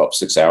 He drove up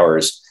 6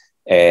 hours,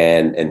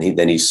 and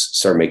then he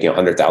started making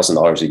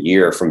 $100,000 a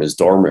year from his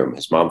dorm room.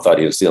 His mom thought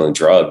he was dealing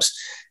drugs.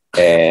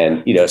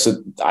 And,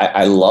 so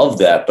I love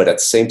that. But at the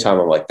same time,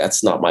 I'm like,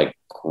 that's not my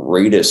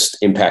greatest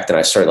impact. And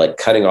I started like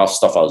cutting off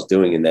stuff I was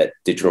doing in that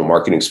digital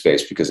marketing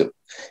space, because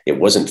it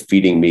wasn't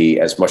feeding me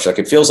as much. Like,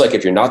 it feels like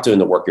if you're not doing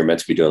the work you're meant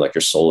to be doing, like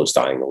your soul is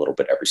dying a little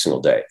bit every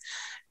single day.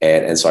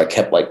 And so I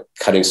kept like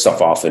cutting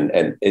stuff off,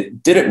 and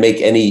it didn't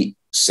make any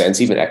sense,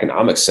 even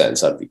economic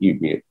sense.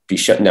 You'd be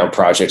shutting down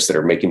projects that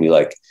are making me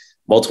like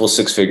multiple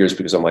six figures,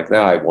 because I'm like,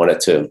 I wanted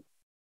to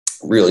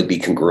really be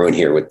congruent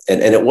here with,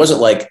 and it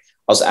wasn't like I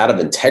was out of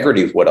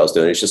integrity with what I was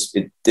doing. It's just,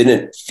 it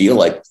didn't feel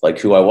like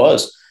who I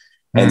was.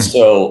 And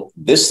so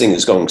this thing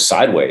is going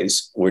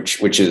sideways,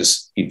 which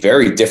is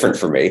very different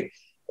for me.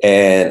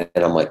 And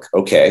I'm like,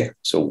 okay,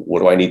 so what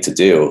do I need to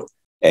do?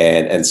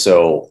 And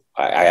so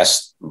I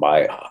asked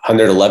my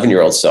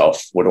 111-year-old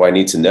self, what do I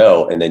need to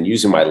know? And then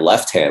using my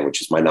left hand,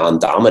 which is my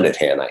non-dominant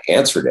hand, I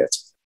answered it.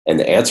 And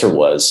the answer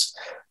was,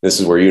 this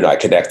is where you and I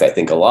connect, I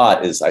think, a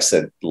lot, is I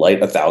said,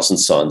 light 1,000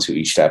 suns who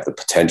each have the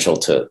potential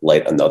to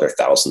light another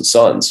 1,000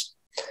 suns.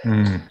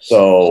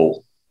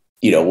 So,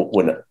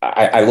 when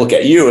I look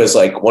at you as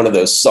like one of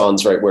those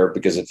suns, right, where,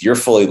 because if you're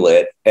fully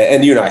lit,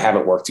 and you and I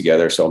haven't worked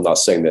together, so I'm not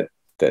saying that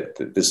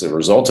this is a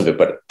result of it,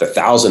 but the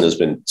 1,000 has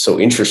been so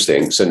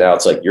interesting. So now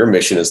it's like your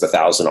mission is the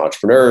 1,000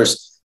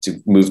 entrepreneurs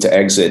to move to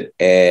exit.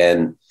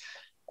 And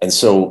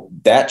so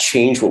that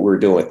changed what we were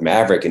doing with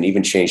Maverick, and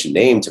even changed the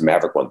name to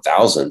Maverick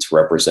 1000 to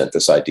represent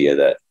this idea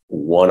that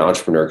one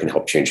entrepreneur can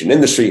help change an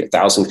industry,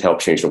 1,000 can help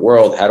change the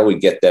world. How do we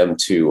get them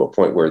to a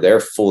point where they're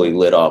fully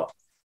lit up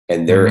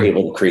and they're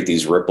able to create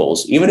these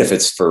ripples, even if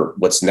it's for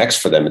what's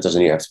next for them? It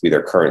doesn't even have to be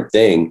their current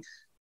thing.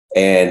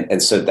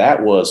 And so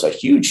that was a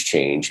huge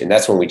change. And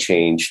that's when we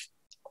changed,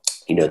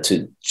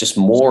 to just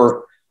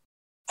more,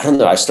 I don't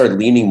know, I started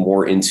leaning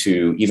more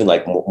into even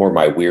like more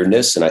my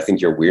weirdness. And I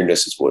think your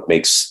weirdness is what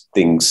makes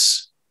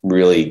things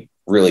really,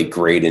 really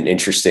great and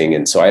interesting.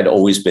 And so I'd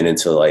always been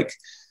into like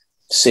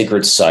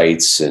sacred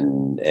sites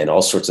and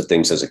all sorts of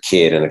things as a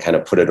kid. And I kind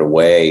of put it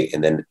away.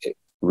 And then it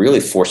really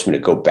forced me to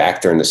go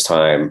back during this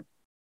time,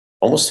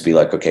 almost to be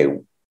like, okay,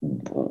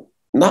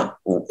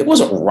 it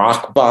wasn't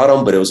rock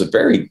bottom, but it was a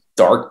very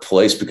dark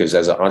place, because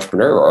as an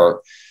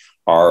entrepreneur,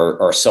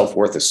 our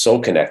self-worth is so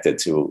connected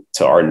to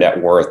our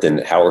net worth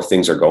and how our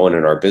things are going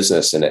in our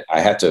business. And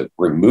I had to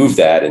remove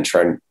that and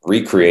try and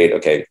recreate,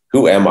 okay,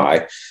 who am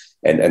I?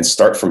 And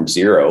start from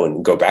zero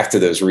and go back to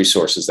those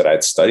resources that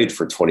I'd studied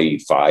for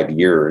 25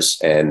 years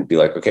and be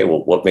like, okay,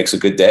 well, what makes a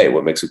good day?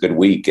 What makes a good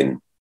week? And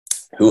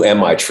who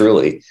am I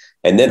truly?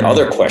 And then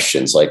other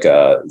questions like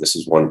this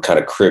is one kind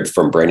of cribbed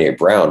from Brené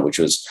Brown, which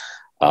was,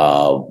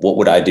 what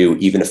would I do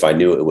even if I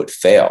knew it would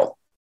fail?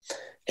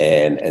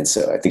 And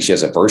so I think she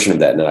has a version of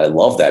that. And I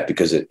love that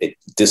because it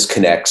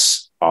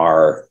disconnects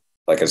our,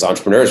 like as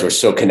entrepreneurs, we're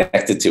so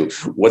connected to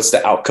what's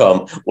the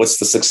outcome, what's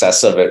the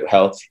success of it,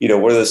 how,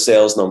 what are the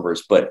sales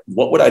numbers, but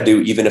what would I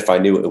do even if I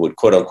knew it would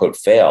quote unquote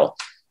fail?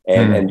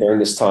 And during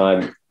this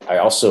time, I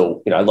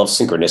also, I love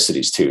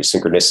synchronicities too.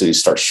 Synchronicities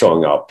start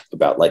showing up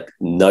about like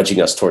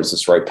nudging us towards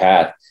this right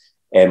path.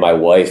 And my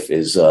wife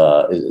is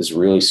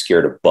really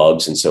scared of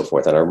bugs and so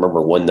forth. And I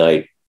remember one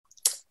night,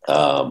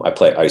 I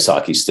play ice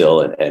hockey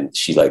still, and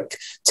she like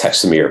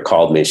texted me or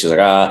called me. And she's like,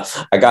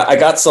 I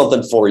got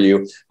something for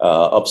you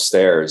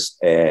upstairs.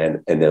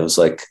 And it was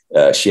like,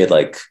 she had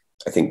like,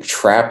 I think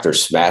trapped or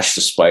smashed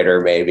a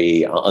spider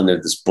maybe under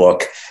this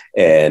book.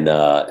 And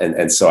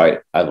so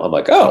I'm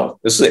like, oh,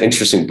 this is an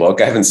interesting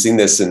book. I haven't seen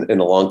this in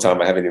a long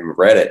time. I haven't even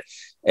read it.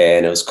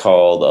 And it was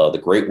called The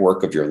Great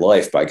Work of Your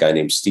Life by a guy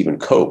named Stephen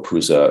Cope,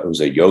 who's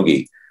a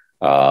yogi.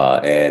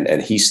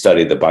 And he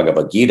studied the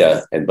Bhagavad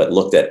Gita but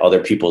looked at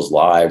other people's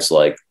lives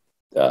like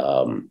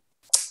Nelson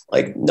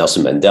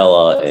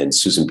Mandela and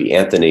Susan B.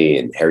 Anthony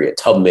and Harriet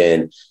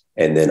Tubman.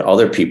 And then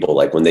other people,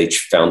 like when they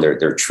found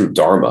their true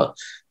Dharma,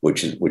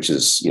 which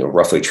is,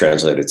 roughly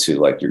translated to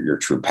like your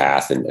true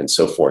path and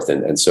so forth.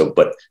 And so,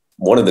 but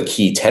one of the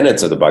key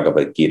tenets of the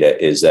Bhagavad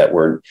Gita is that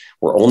we're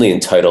only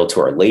entitled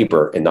to our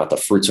labor and not the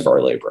fruits of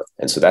our labor.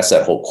 And so that's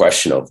that whole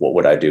question of what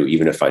would I do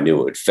even if I knew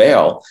it would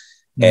fail?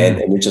 And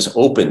it just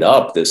opened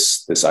up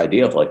this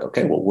idea of like,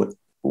 okay, well,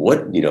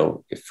 what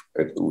if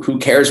who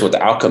cares what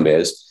the outcome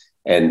is,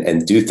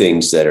 and do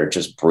things that are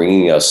just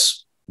bringing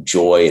us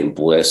joy and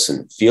bliss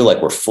and feel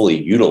like we're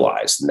fully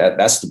utilized. And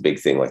that's the big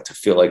thing, like to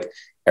feel like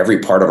every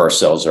part of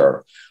ourselves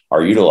are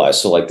utilized.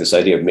 So like this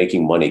idea of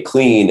making money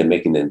clean and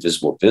making the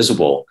invisible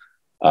visible,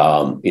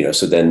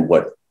 so then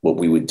what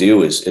we would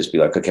do is be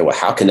like, okay, well,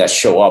 how can that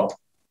show up?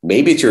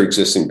 Maybe it's your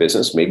existing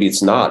business, maybe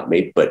it's not,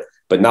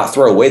 but not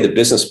throw away the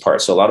business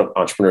part. So a lot of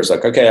entrepreneurs are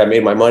like, okay, I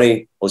made my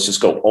money, let's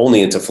just go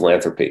only into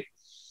philanthropy.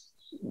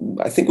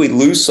 I think we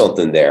lose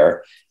something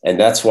there. And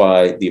that's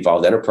why the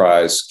Evolved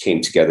Enterprise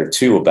came together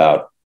too,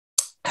 about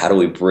how do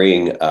we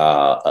bring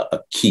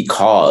a key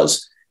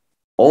cause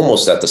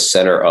almost at the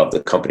center of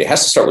the company. It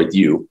has to start with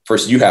you.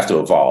 First, you have to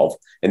evolve.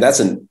 And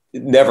that's a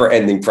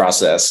never-ending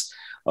process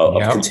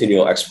of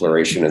continual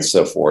exploration and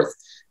so forth.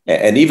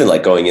 And even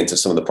like going into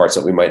some of the parts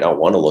that we might not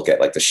want to look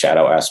at, like the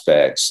shadow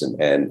aspects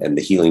and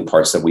the healing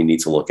parts that we need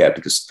to look at,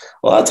 because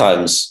a lot of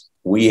times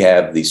we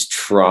have these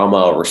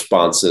trauma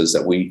responses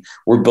that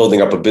we're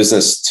building up a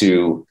business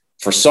to,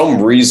 for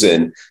some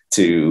reason,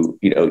 to,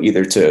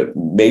 either to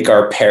make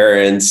our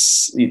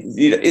parents,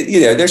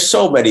 there's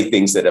so many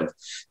things that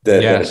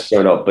have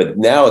shown up, but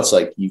now it's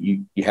like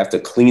you have to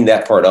clean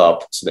that part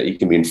up so that you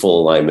can be in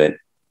full alignment.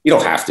 You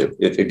don't have to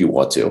if you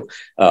want to.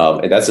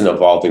 And that's an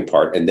evolving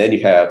part. And then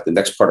you have the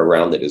next part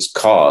around it is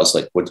cause,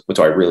 like what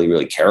do I really,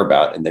 really care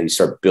about? And then you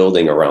start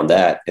building around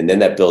that. And then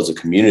that builds a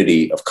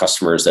community of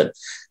customers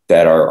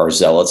that are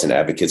zealots and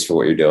advocates for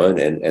what you're doing.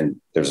 And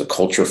there's a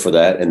culture for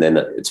that. And then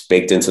it's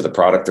baked into the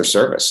product or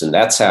service. And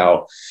that's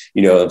how,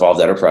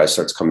 Evolved Enterprise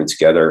starts coming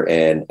together.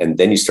 And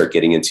then you start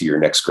getting into your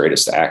next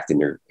greatest act in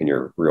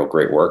your real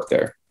great work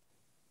there.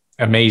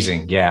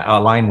 Amazing. Yeah.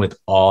 Align with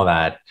all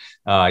that,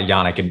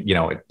 Yanik,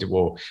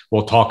 and,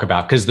 we'll talk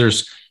about, because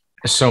there's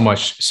so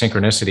much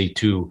synchronicity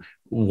to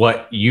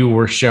what you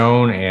were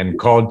shown and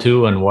called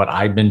to and what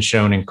I've been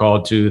shown and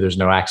called to. There's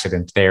no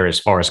accident there as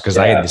far as, because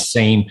I had the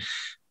same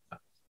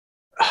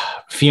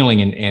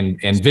feeling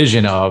and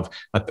vision of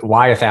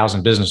why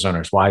 1,000 business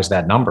owners? Why is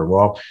that number?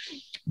 Well,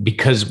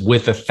 because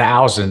with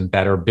 1,000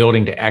 that are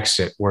building to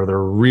exit, where they're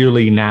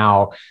really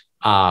now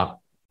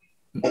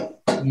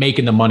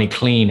making the money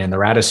clean, and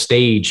they're at a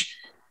stage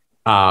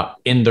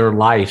in their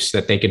lives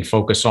that they can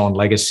focus on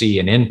legacy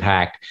and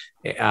impact,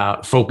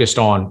 focused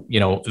on,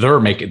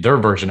 their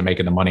version of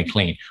making the money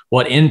clean.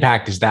 What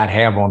impact does that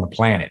have on the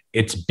planet?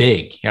 It's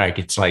big.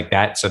 It's like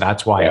that. So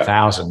that's why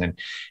 1,000. And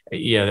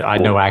I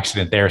know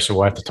accident there. So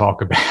we'll have to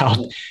talk about.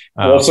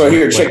 So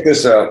here, check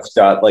this out,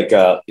 Scott,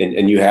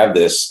 and you have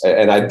this,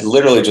 and I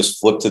literally just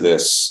flipped to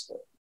this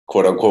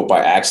quote unquote by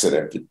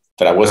accident,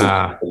 that I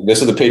wasn't,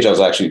 this is the page I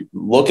was actually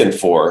looking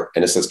for.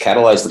 And it says,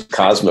 catalyze the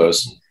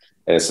cosmos.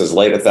 And it says,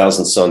 light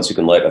 1,000 suns, you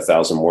can light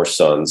 1,000 more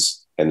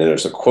suns. And then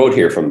there's a quote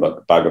here from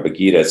the Bhagavad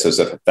Gita. It says,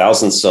 if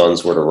 1,000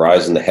 suns were to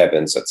rise in the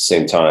heavens at the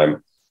same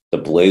time, the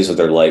blaze of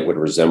their light would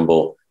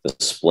resemble the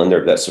splendor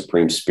of that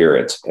supreme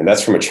spirit. And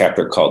that's from a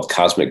chapter called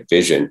Cosmic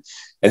Vision.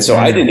 And so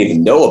I didn't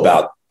even know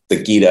about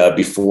the Gita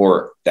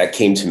before that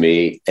came to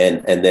me.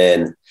 And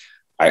then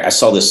I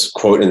saw this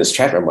quote in this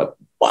chapter. I'm like,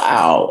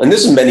 wow. And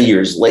this is many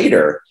years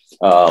later.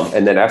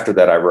 And then after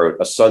that, I wrote,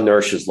 a sun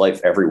nourishes life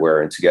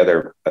everywhere, and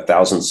together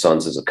 1,000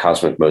 suns is a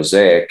cosmic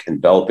mosaic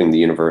enveloping the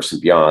universe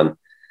and beyond.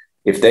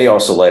 If they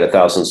also light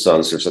 1,000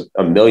 suns, there's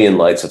a million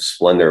lights of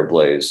splendor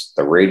ablaze.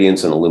 The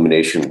radiance and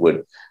illumination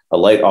would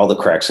alight all the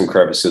cracks and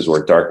crevices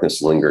where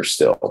darkness lingers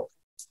still.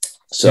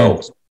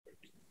 So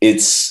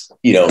it's,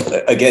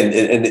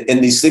 again,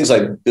 and these things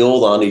like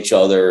build on each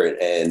other,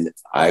 and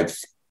I've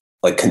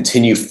like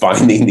continue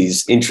finding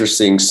these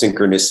interesting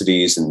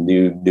synchronicities and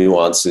new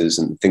nuances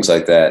and things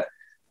like that.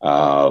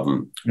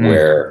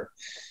 Where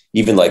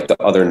even like the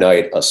other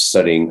night, us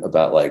studying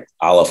about like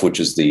Aleph, which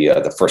is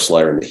the first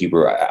letter in the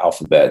Hebrew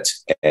alphabet,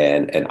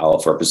 and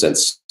Aleph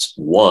represents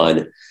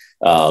one.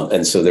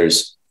 And so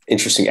there's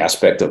interesting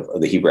aspect of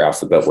the Hebrew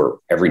alphabet where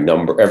every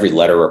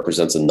letter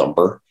represents a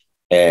number,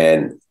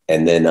 and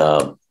then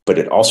but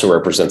it also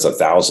represents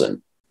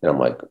 1,000. And I'm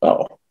like,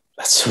 oh,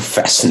 that's so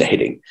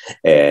fascinating.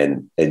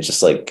 And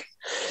just like,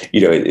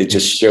 it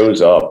just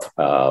shows up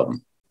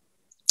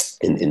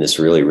in this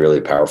really,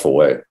 really powerful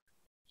way.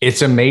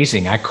 It's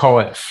amazing. I call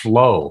it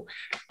flow,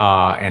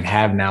 and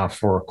have now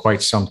for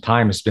quite some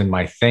time. It's been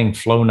my thing,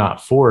 flow,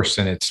 not force.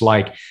 And it's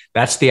like,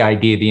 that's the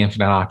idea of the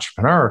infinite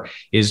entrepreneur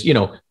is,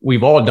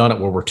 we've all done it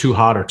where we're too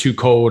hot or too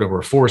cold or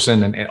we're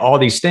forcing and all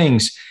these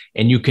things.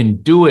 And you can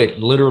do it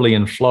literally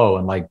in flow.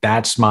 And like,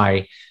 that's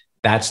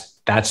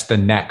the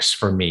next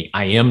for me.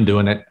 I am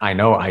doing it. I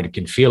know I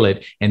can feel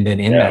it. And then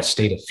in that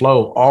state of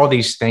flow, all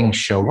these things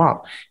show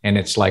up. And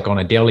it's like on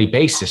a daily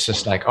basis,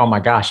 it's like, oh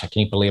my gosh, I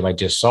can't believe I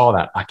just saw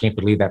that. I can't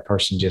believe that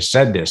person just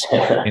said this.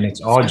 And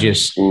it's all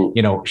just,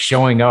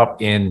 showing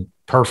up in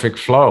perfect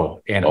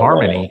flow and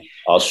harmony.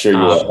 I'll show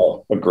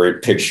you a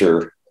great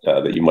picture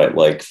that you might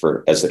like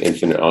as an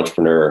infinite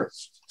entrepreneur.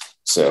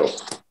 So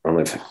I don't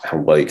know how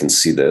well you can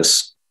see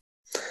this.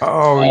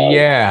 Oh,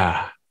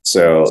 yeah.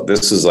 So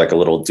this is like a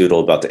little doodle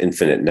about the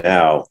infinite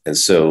now. And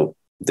so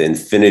the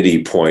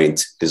infinity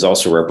point is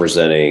also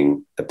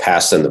representing the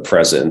past and the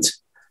present,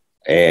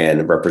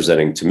 and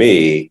representing to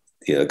me,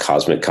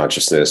 cosmic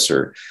consciousness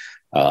or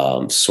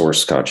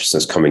source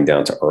consciousness coming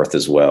down to earth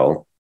as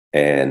well.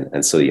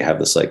 And so you have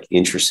this like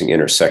interesting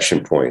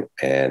intersection point.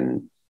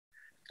 And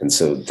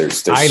so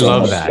there's I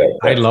love that.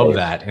 I love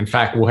that. In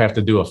fact, we'll have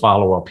to do a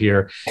follow-up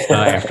here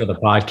after the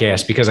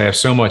podcast, because I have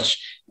so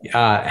much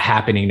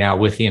happening now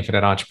with the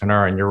infinite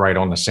entrepreneur, and you're right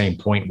on the same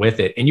point with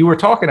it. And you were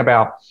talking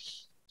about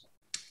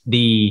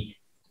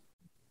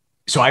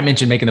so I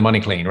mentioned making the money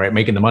clean, right?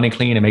 Making the money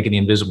clean and making the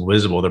invisible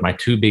visible. They're my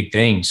two big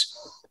things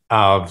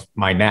of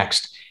my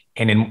next.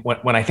 And then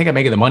when I think of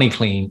making the money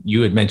clean,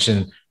 you had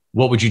mentioned,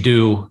 what would you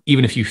do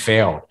even if you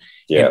failed?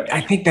 Yeah. And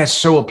I think that's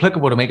so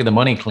applicable to making the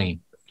money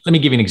clean. Let me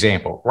give you an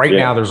example. Right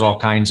now, there's all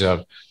kinds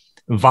of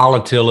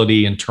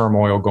volatility and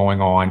turmoil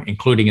going on,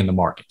 including in the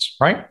markets,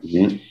 right?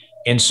 Mm-hmm.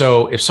 And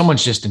so if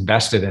someone's just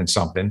invested in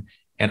something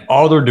and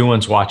all they're doing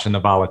is watching the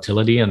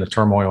volatility and the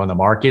turmoil in the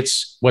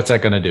markets, what's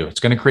that going to do? It's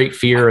going to create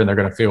fear, and they're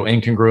going to feel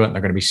incongruent, and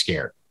they're going to be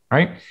scared,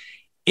 right?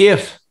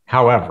 If,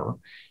 however,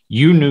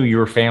 you knew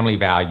your family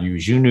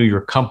values, you knew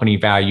your company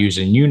values,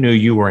 and you knew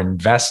you were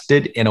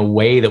invested in a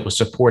way that was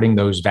supporting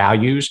those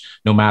values,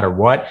 no matter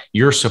what,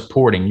 your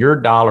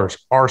dollars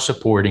are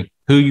supporting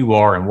who you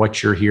are and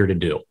what you're here to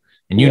do.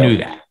 And you knew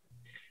that.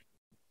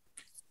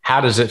 How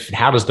does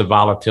the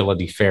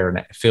volatility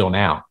feel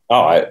now?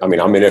 Oh, I mean,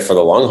 I'm in it for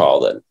the long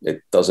haul. Then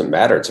it doesn't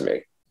matter to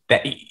me.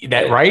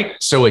 That right?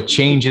 So it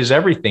changes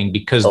everything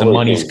because the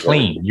money's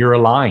clean. You're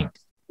aligned.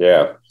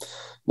 Yeah,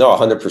 no,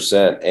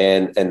 100%.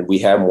 And we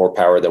have more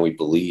power than we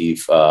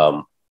believe.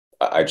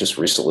 I just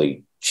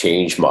recently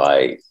changed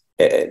my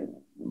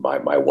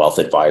wealth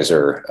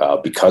advisor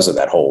because of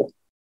that whole.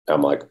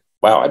 I'm like,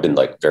 wow, I've been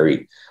like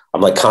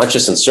I'm like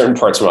conscious in certain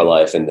parts of my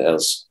life, and I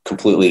was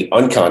completely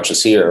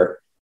unconscious here.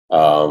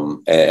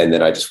 And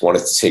then I just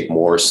wanted to take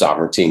more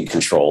sovereignty and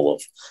control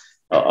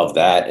of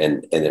that.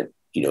 And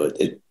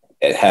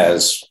it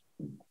has,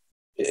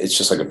 it's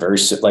just like a very,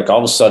 like all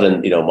of a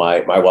sudden,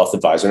 my wealth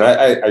advisor, and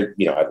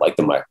I liked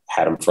them. I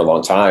had them for a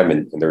long time,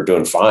 and they were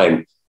doing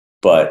fine,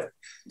 but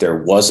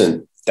there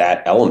wasn't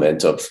that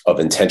element of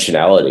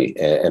intentionality.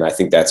 And I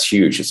think that's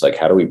huge. It's like,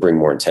 how do we bring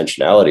more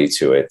intentionality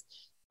to it?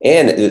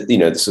 And,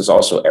 this is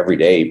also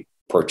everyday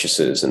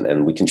purchases,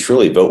 and we can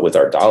truly vote with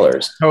our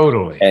dollars.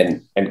 Totally.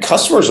 And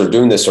customers are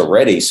doing this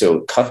already.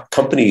 So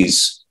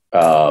companies,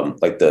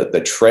 like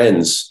the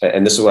trends,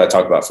 and this is what I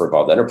talk about for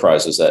Evolved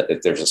Enterprise, is that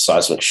if there's a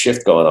seismic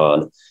shift going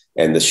on,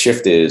 and the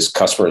shift is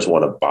customers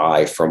want to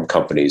buy from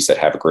companies that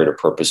have a greater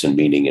purpose and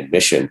meaning and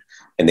mission.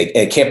 And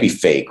it can't be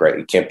fake, right?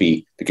 It can't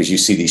be because you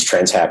see these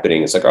trends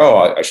happening. It's like,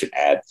 oh, I should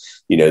add,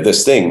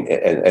 this thing.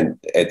 And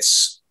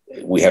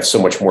we have so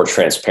much more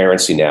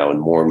transparency now, and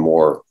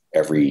more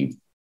every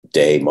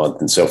day,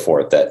 month, and so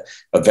forth, that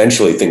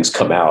eventually things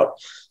come out.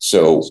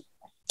 So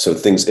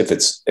things, if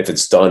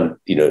it's done,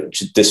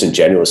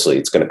 disingenuously,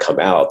 it's going to come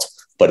out.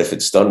 But if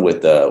it's done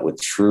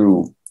with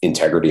true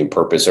integrity and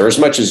purpose, or as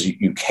much as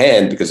you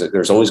can, because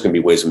there's always going to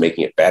be ways of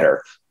making it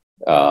better.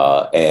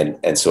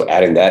 And so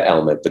adding that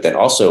element, but then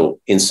also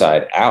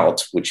inside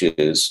out, which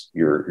is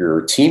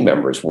your team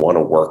members want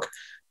to work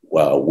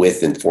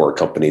with and for a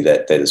company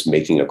that is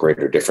making a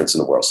greater difference in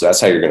the world. So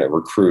that's how you're going to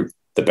recruit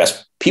the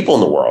best people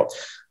in the world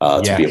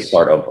to be a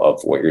part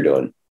of what you're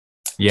doing.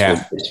 Yeah.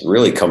 So it's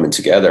really coming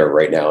together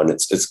right now, and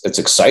it's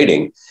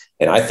exciting.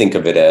 And I think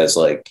of it as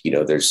like,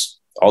 there's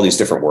all these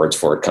different words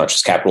for it: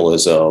 conscious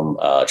capitalism,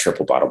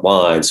 triple bottom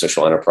line,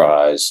 social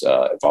enterprise,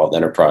 evolved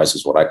enterprise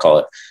is what I call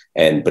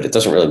it. But it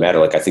doesn't really matter.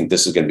 Like, I think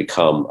this is going to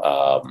become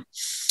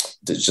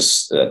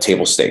just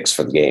table stakes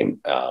for the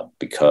game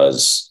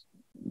because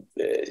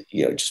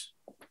just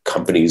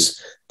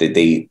companies that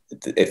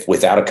if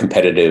without a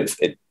competitive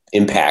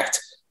impact,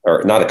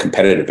 or not a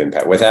competitive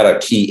impact, without a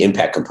key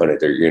impact component,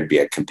 they're going to be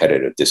at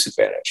competitive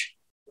disadvantage.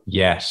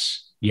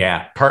 Yes.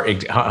 Yeah.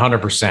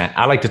 100%.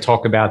 I like to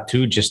talk about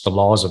too, just the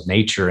laws of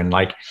nature, and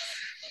like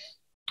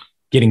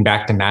getting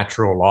back to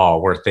natural law,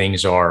 where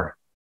things are,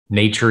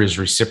 nature is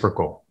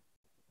reciprocal.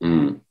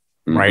 Mm-hmm.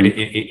 Right.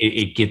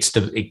 It gets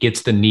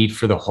the need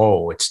for the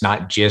whole. It's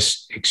not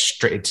just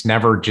it's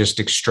never just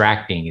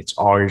extracting. It's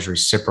always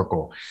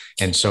reciprocal.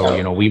 And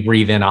so, we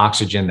breathe in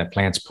oxygen that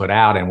plants put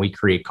out, and we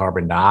create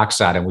carbon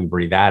dioxide, and we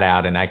breathe that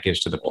out, and that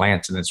gives to the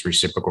plants, and it's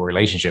reciprocal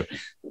relationship.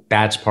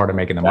 That's part of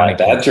making the money.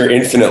 That's your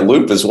infinite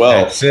loop as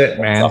well. That's it,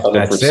 man.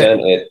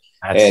 100%.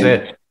 That's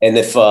it. And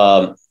if,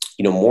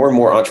 more and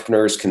more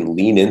entrepreneurs can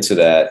lean into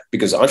that,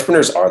 because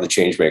entrepreneurs are the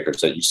change makers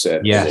that you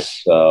said.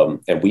 Yes.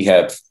 And we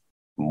have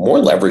more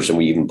leverage than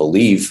we even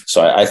believe.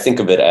 So I think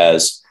of it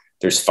as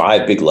there's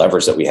 5 big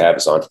levers that we have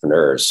as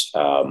entrepreneurs.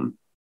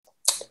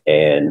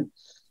 And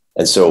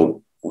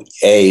so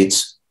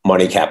it's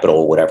money,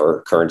 capital,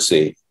 whatever,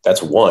 currency.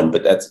 That's one,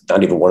 but that's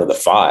not even one of the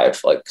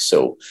 5. Like,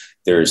 so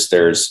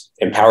there's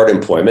empowered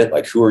employment.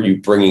 Like, who are you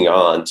bringing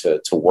on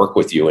to work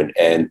with you?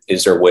 And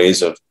is there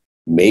ways of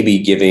maybe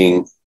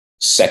giving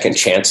second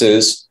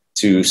chances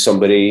to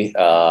somebody,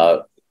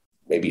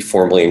 maybe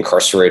formerly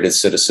incarcerated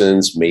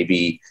citizens,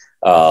 maybe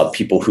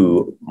people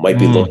who might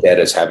be looked at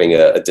as having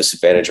a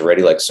disadvantage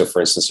already. Like, so for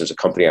instance, there's a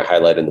company I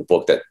highlight in the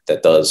book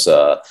that does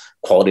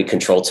quality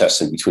control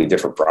testing between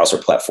different browser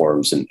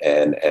platforms and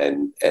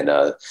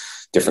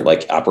different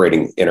like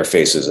operating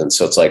interfaces. And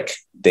so it's like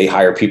they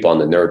hire people on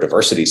the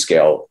neurodiversity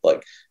scale,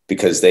 like,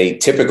 because they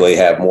typically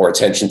have more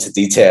attention to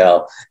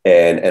detail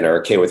and are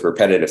okay with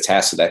repetitive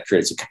tasks. So that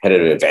creates a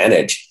competitive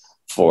advantage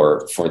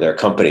for their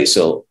company.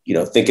 So,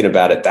 thinking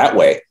about it that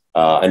way,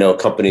 I know a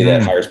company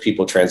that hires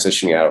people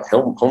transitioning out of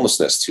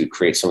homelessness to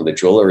create some of the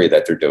jewelry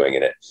that they're doing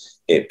in it.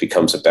 It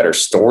becomes a better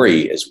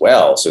story as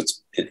well. So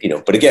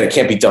but again, it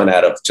can't be done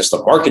out of just a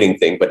marketing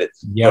thing, but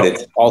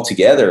it's all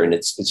together, and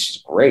it's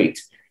just great.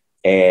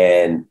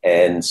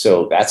 And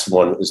so that's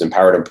one is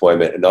empowered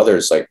employment. Another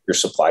is like your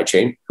supply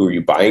chain. Who are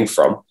you buying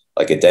from?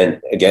 Like,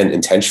 then again,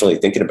 intentionally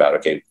thinking about,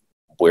 okay,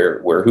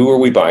 who are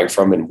we buying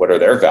from, and what are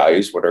their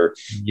values? What are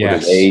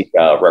they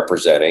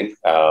representing?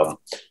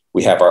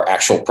 We have our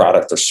actual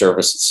product or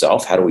service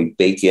itself. How do we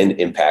bake in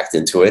impact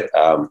into it?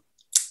 A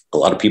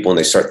lot of people, when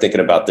they start thinking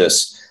about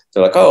this,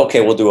 they're like, oh,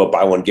 okay, we'll do a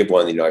buy one, give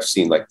one. I've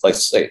seen like,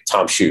 let's say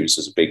Tom Shoes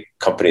is a big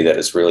company that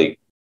has really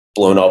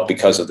blown up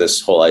because of this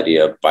whole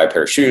idea of buy a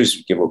pair of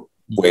shoes, give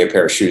away a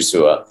pair of shoes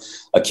to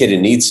a kid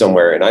in need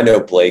somewhere. And I know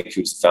Blake,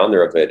 who's the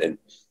founder of it,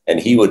 and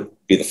he would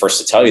be the first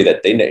to tell you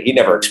that he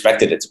never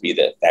expected it to be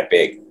that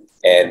big.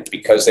 And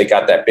because they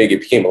got that big, it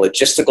became a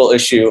logistical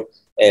issue.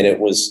 And it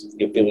was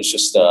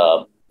just,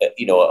 a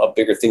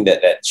bigger thing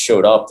that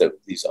showed up, that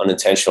these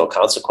unintentional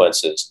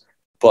consequences,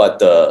 but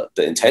the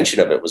intention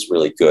of it was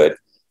really good.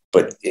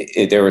 But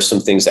there were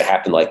some things that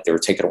happened, like they were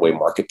taking away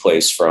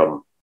marketplace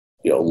from,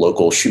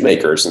 local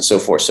shoemakers and so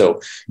forth.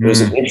 So it was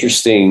an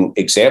interesting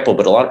example,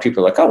 but a lot of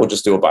people are like, oh, we'll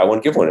just do a buy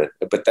one, give one.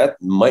 But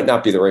that might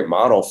not be the right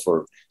model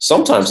for,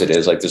 sometimes it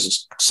is. Like, there's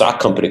a sock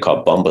company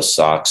called Bumba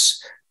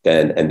Socks,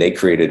 and they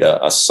created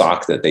a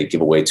sock that they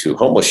give away to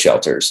homeless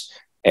shelters.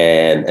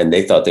 And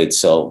they thought they'd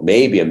sell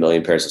maybe 1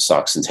 million pairs of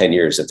socks in 10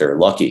 years if they're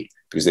lucky,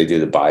 because they do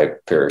the buy a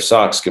pair of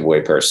socks, give away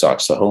a pair of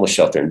socks to a homeless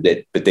shelter.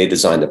 But they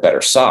designed a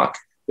better sock.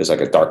 It was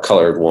like a dark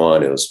colored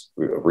one. It was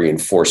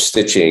reinforced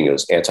stitching. It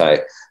was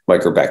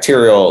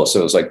anti-microbacterial. So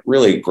it was like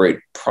really great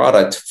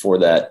product for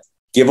that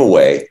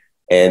giveaway.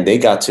 And they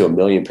got to 1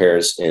 million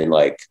pairs in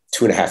like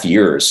 2.5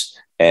 years.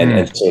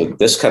 And so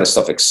this kind of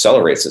stuff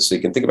accelerates it. So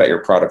you can think about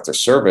your product or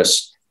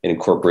service and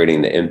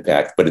incorporating the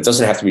impact, but it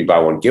doesn't have to be buy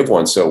one, give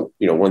one. So,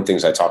 one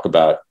things I talk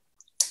about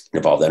in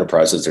evolved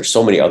enterprises, there's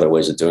so many other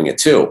ways of doing it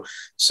too.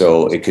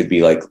 So it could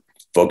be like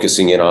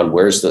focusing in on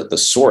where's the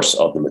source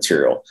of the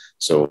material.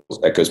 So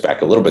that goes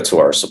back a little bit to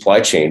our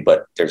supply chain,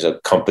 but there's a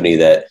company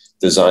that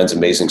designs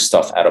amazing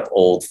stuff out of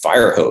old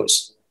fire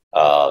hose.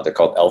 They're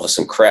called Elvis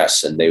and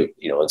Cress. And they,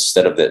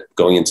 instead of it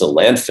going into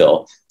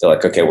landfill, they're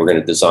like, okay, we're going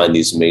to design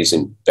these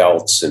amazing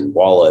belts and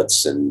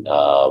wallets and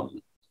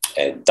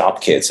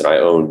DOP kits. And I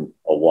own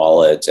a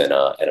wallet and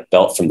a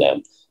belt from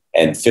them.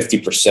 And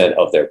 50%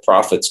 of their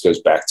profits goes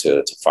back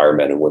to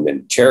firemen and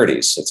women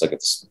charities. So it's like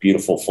this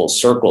beautiful full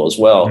circle as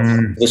well.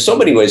 There's so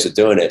many ways of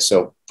doing it.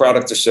 So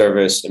product or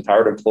service,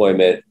 empowered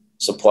employment,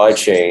 supply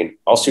chain,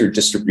 also your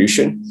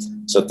distribution.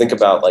 So think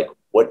about like,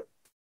 what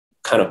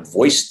kind of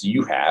voice do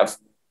you have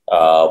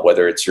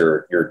whether it's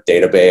your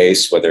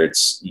database, whether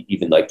it's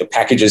even like the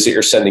packages that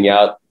you're sending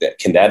out.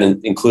 Can that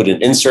include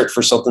an insert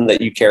for something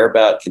that you care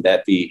about? Can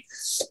that be,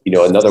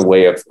 another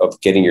way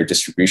of getting your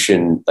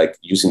distribution, like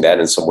using that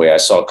in some way? I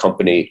saw a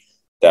company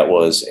that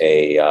was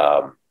a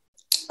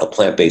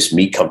plant-based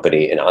meat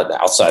company, and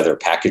outside their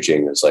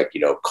packaging is like,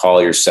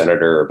 call your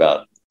senator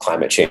about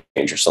climate change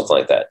or something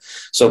like that.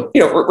 So,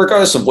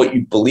 regardless of what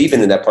you believe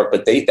in that part,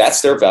 but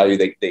that's their value.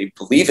 They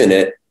believe in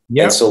it.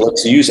 Yep. And so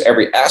let's use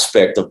every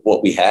aspect of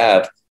what we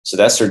have. So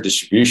that's their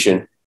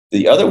distribution.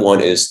 The other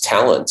one is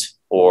talent,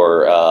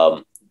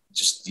 or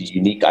just the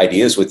unique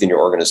ideas within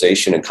your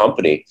organization and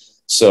company.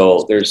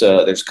 So there's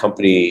a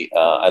company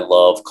I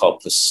love called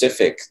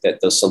Pacific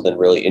that does something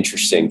really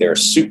interesting. They're a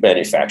soup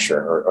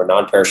manufacturer or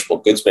non-perishable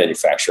goods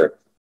manufacturer.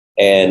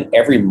 And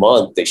every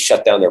month they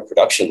shut down their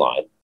production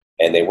line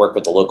and they work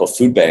with the local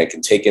food bank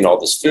and take in all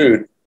this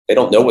food. They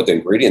don't know what the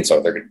ingredients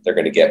are they're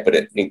going to get,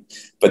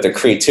 but the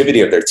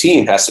creativity of their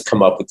team has to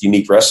come up with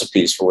unique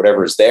recipes for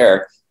whatever is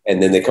there.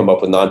 And then they come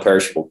up with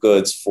non-perishable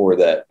goods for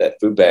that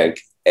food bank.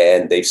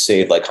 And they've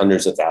saved like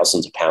hundreds of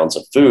thousands of pounds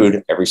of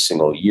food every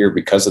single year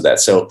because of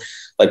that. So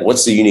like,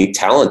 what's the unique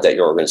talent that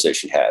your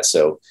organization has?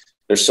 So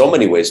there's so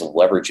many ways of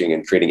leveraging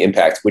and creating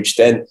impact, which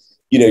then,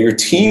 your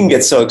team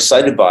gets so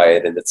excited by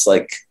it. And it's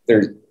like,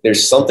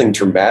 there's something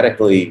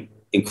dramatically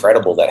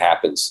incredible that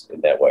happens in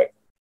that way.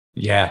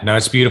 Yeah, no,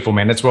 it's beautiful,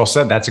 man. That's well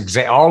said. That's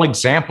all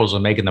examples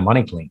of making the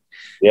money clean.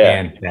 Yeah.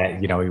 And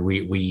that,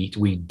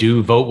 we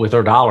do vote with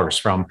our dollars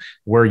from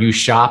where you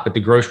shop at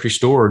the grocery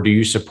store. Or do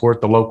you support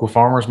the local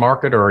farmers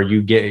market, or are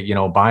you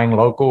buying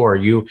local, or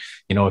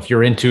if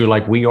you're into,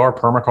 like we are,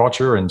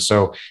 permaculture. And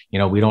so,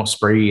 we don't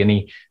spray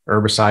any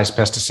herbicides,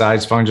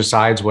 pesticides,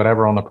 fungicides,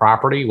 whatever on the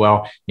property.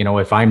 Well,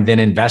 if I'm then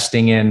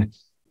investing in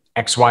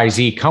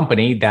XYZ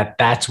company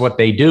that's what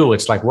they do,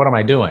 it's like, what am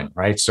I doing?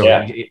 Right. So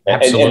yeah.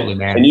 Absolutely,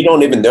 man. And you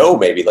don't even know,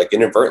 maybe like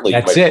inadvertently,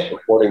 that's it.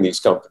 Supporting these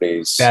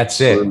companies.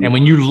 That's it. And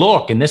when you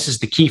look, and this is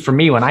the key for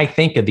me, when I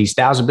think of these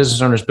 1,000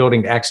 business owners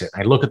building to exit,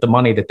 I look at the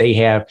money that they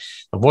have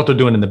of what they're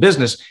doing in the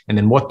business and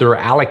then what they're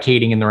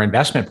allocating in their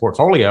investment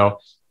portfolio.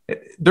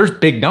 There's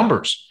big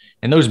numbers.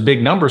 And those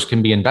big numbers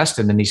can be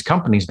invested in these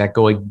companies that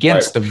go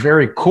against the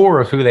very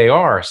core of who they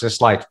are. It's just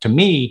like, to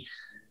me,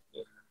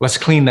 let's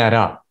clean that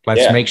up.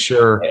 Let's make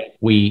sure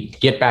we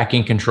get back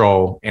in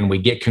control and we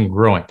get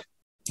congruent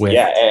with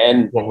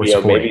and what we're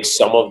supporting. Maybe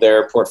some of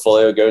their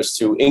portfolio goes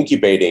to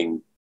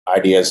incubating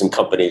ideas and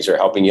companies, or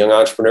helping young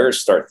entrepreneurs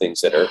start things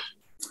that are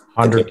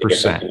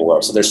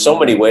 100%. So there's so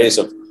many ways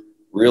of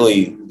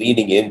really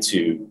leaning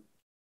into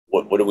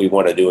what do we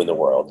want to do in the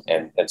world.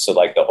 And so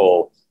like the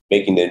whole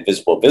making the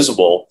invisible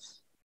visible,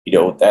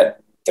 that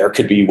there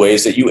could be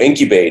ways that you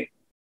incubate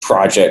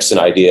projects and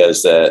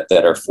ideas that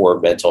are for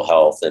mental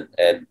health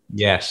and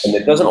yes. And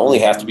it doesn't only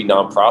have to be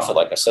nonprofit.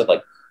 Like I said,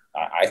 like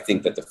I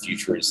think that the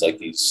future is like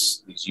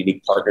these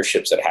unique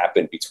partnerships that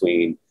happen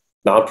between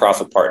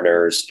nonprofit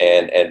partners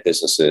and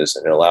businesses,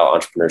 and allow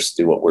entrepreneurs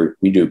to do what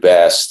we do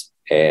best,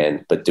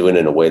 but do it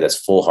in a way that's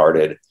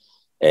full-hearted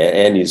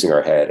and using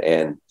our head,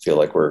 and feel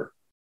like we're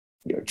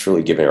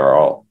truly giving our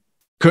all.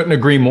 Couldn't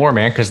agree more,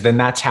 man, because then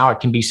that's how it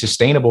can be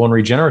sustainable and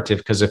regenerative.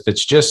 Because if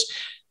it's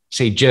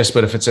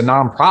but if it's a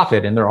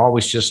nonprofit and they're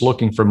always just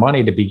looking for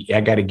money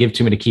I got to give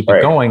to me to keep it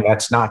going,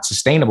 that's not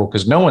sustainable,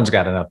 because no one's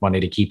got enough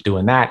money to keep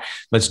doing that.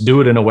 Let's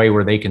do it in a way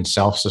where they can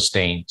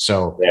self-sustain.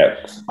 So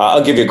yeah,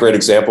 I'll give you a great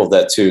example of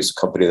that too. It's a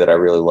company that I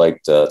really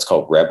liked. It's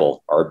called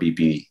Rebel,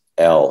 RBBL.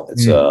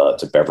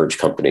 It's a beverage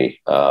company.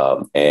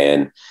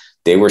 And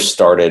they were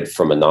started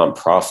from a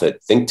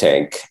nonprofit think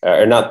tank,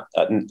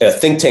 a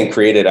think tank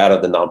created out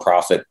of the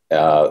nonprofit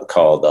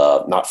called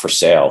Not for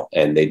Sale.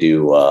 And they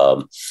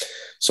do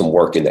some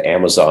work in the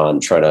Amazon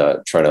trying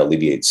to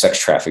alleviate sex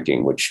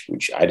trafficking,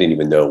 which I didn't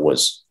even know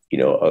was,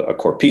 a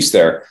core piece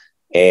there.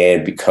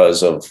 And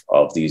because of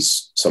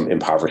these, some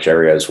impoverished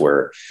areas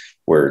where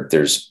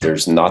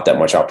there's not that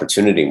much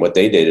opportunity, what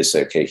they did is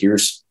say, okay,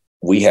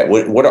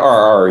 what are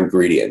our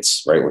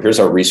ingredients, right? Well, here's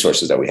our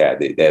resources that we had.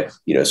 They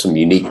have, some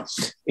unique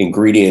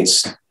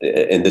ingredients,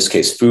 in this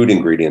case, food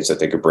ingredients that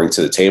they could bring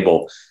to the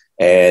table.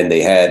 And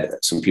they had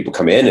some people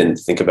come in and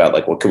think about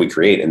like, what can we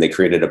create? And they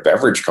created a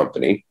beverage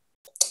company,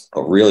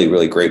 a really,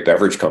 really great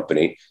beverage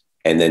company.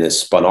 And then it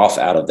spun off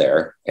out of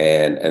there.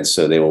 And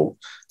so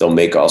they'll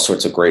make all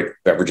sorts of great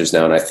beverages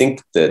now. And I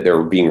think that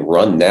they're being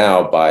run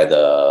now by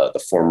the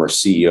former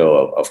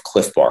CEO of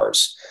Cliff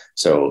Bars.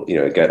 So,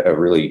 it got a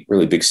really,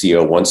 really big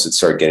CEO once it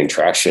started getting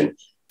traction.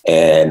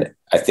 And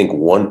I think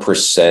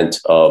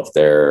 1% of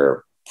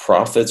their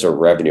profits or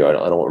revenue, I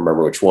don't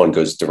remember which one,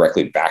 goes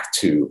directly back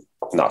to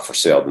Not for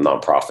Sale, the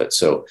nonprofit.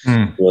 So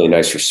really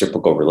nice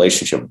reciprocal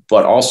relationship,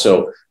 but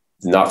also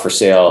Not for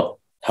Sale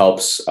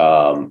helps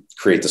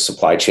create the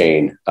supply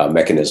chain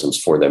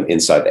mechanisms for them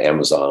inside the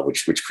Amazon,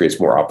 which creates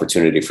more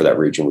opportunity for that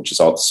region, which is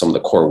all some of the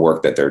core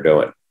work that they're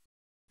doing.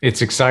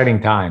 It's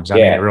exciting times. I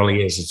mean, it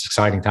really is. It's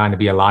exciting time to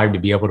be alive, to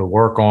be able to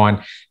work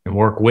on and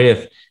work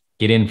with,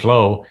 get in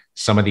flow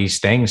some of these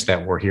things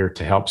that we're here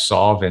to help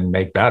solve and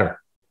make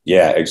better.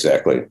 Yeah,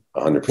 exactly.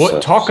 100%.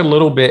 Talk a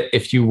little bit,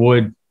 if you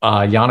would,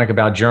 Yanik,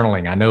 about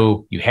journaling. I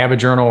know you have a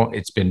journal.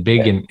 It's been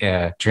big and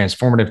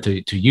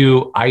transformative to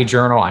you. I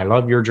journal. I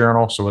love your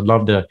journal. So I'd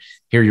love to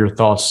hear your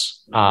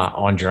thoughts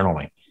on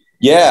journaling.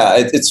 Yeah,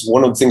 it's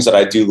one of the things that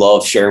I do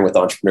love sharing with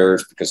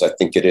entrepreneurs, because I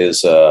think it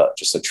is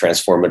just a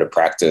transformative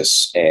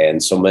practice.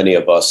 And so many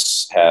of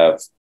us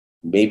have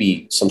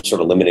maybe some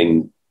sort of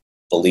limiting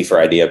belief or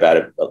idea about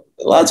it. A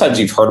lot of times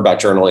you've heard about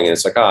journaling and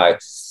it's like,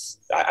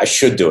 I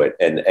should do it.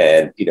 And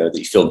that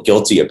you feel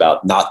guilty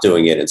about not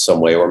doing it in some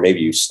way, or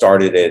maybe you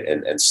started it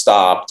and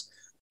stopped,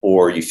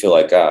 or you feel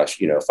like, gosh,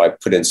 if I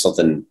put in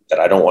something that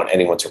I don't want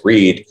anyone to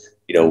read,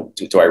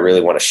 do I really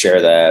want to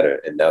share that?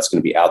 And now it's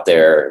going to be out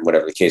there, and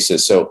whatever the case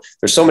is. So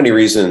there's so many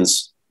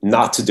reasons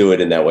not to do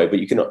it in that way, but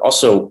you can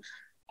also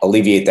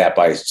alleviate that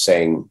by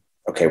saying,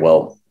 okay,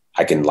 well,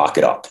 I can lock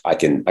it up. I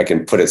can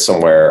put it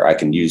somewhere. I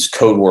can use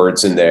code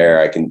words in there.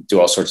 I can do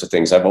all sorts of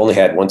things. I've only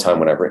had one time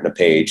when I've written a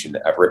page and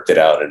I've ripped it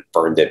out and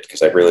burned it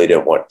because I really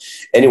didn't want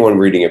anyone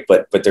reading it.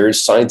 But there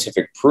is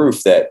scientific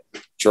proof that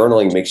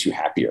journaling makes you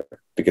happier,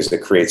 because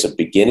it creates a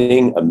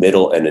beginning, a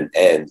middle, and an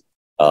end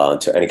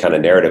to any kind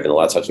of narrative. And a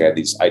lot of times we have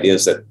these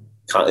ideas and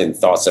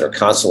thoughts that are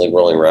constantly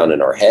rolling around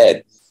in our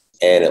head,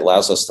 and it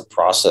allows us to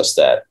process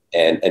that.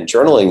 And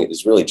journaling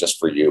is really just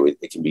for you.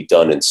 It can be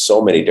done in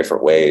so many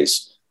different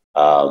ways.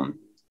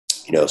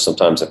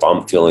 Sometimes if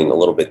I'm feeling a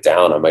little bit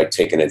down, I might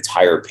take an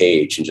entire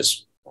page and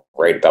just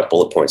write about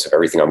bullet points of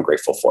everything I'm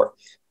grateful for.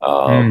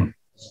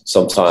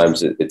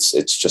 Sometimes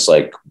it's just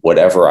like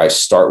whatever I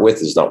start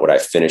with is not what I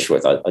finish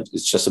with.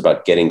 It's just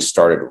about getting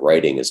started.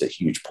 Writing is a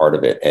huge part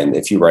of it. And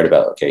if you write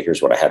about, okay,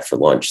 here's what I had for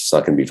lunch, it's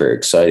not going to be very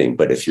exciting.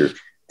 But if you're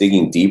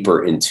digging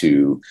deeper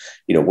into,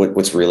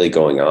 what's really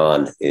going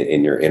on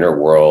in your inner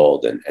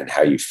world and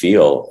how you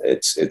feel,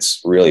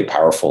 it's really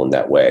powerful in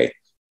that way.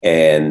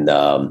 And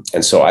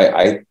so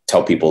I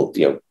tell people,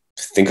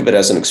 think of it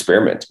as an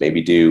experiment.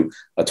 Maybe do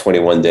a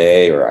 21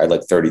 day, or I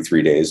like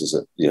 33 days as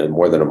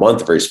more than a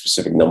month, a very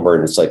specific number.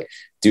 And it's like,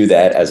 do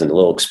that as a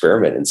little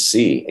experiment and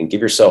see, and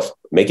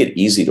make it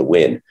easy to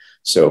win.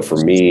 So for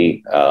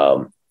me,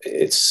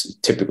 it's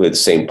typically the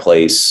same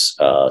place,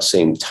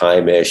 same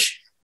time-ish.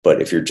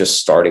 But if you're just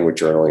starting with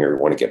journaling or you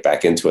want to get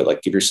back into it,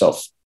 like give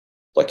yourself,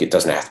 like, it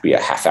doesn't have to be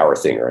a half-hour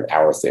thing or an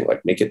hour thing.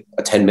 Like make it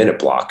a 10-minute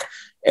block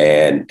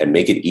and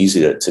make it easy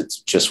to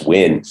just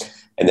win.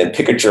 And then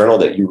pick a journal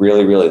that you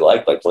really, really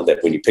like one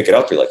that when you pick it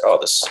up, you're like, oh,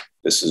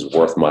 this is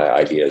worth my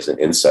ideas and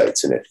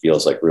insights. And it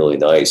feels like really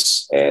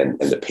nice. And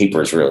the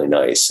paper is really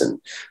nice. And,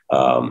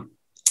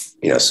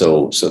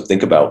 so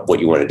think about what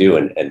you want to do.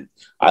 And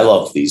I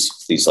love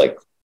these like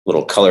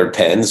little colored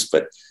pens,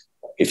 but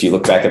if you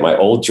look back at my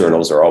old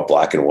journals, they're all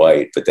black and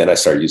white, but then I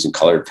started using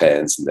colored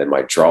pens, and then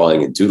my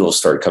drawing and doodles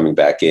started coming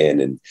back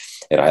in. And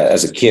I,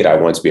 as a kid, I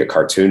wanted to be a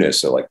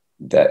cartoonist. So like,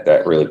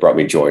 that really brought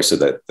me joy, so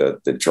that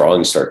the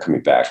drawings start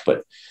coming back.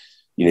 But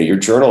your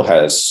journal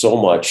has so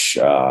much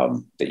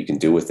that you can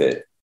do with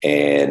it,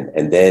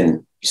 and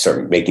then you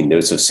start making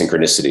notes of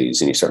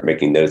synchronicities, and you start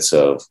making notes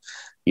of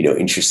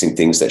interesting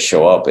things that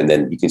show up, and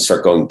then you can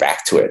start going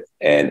back to it.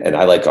 And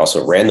I like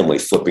also randomly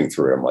flipping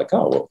through it. I'm like,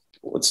 oh, well,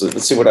 let's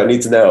see what I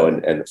need to know,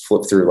 and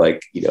flip through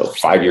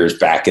 5 years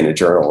back in a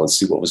journal and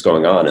see what was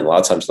going on. And a lot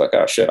of times, like,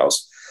 oh shit, I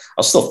was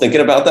still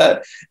thinking about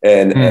that.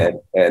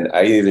 And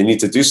I either need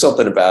to do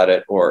something about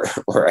it or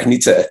I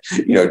need to,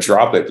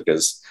 drop it,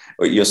 because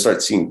you'll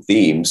start seeing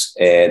themes,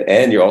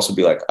 and you'll also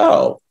be like,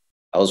 oh,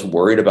 I was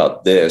worried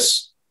about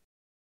this.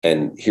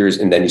 And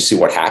then you see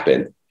what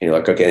happened. And you're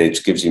like, okay, it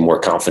just gives you more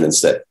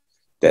confidence that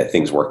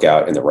things work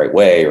out in the right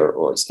way,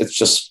 or it's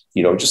just,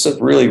 just a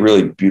really,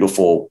 really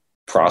beautiful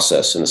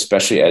process. And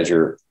especially as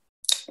you're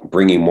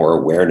bringing more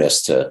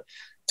awareness to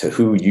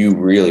who you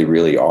really,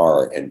 really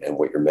are and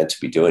what you're meant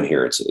to be doing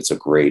here. It's a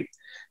great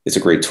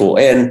tool.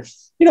 And,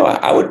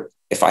 I would,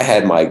 if I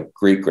had my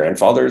great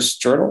grandfather's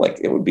journal, like,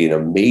 it would be an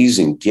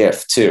amazing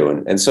gift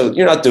too. And so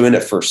you're not doing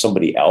it for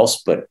somebody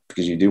else, but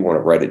because you do want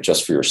to write it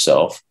just for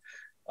yourself.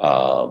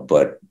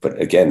 But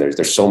again,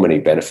 there's so many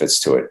benefits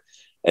to it.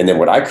 And then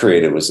what I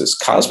created was this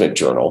cosmic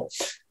journal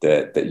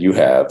that you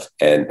have.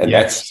 And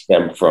yes, that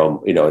stemmed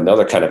from,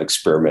 another kind of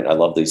experiment. I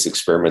love these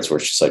experiments where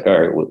it's just like, all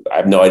right, well, I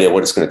have no idea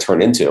what it's going to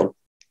turn into,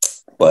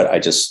 but I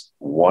just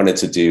wanted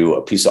to do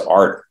a piece of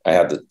art. I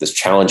have this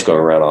challenge going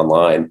around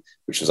online,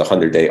 which was a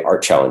 100-day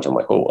art challenge. I'm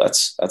like, oh,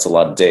 that's a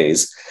lot of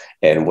days.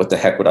 And what the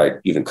heck would I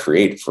even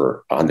create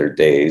for 100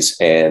 days?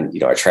 And,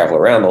 I travel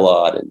around a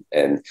lot,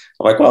 and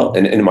I'm like, well,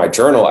 and in my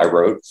journal, I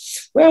wrote,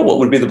 well, what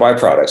would be the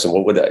byproducts, and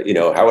what would,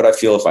 how would I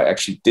feel if I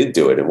actually did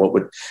do it?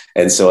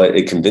 And so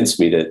it convinced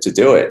me to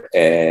do it,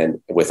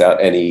 and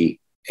without any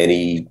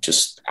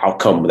just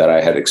outcome that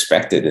I had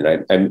expected.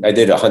 And I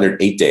did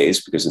 108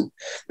 days, because in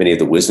many of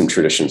the wisdom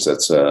traditions,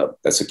 that's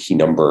a key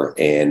number.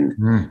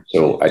 And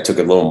so I took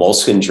a little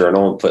moleskin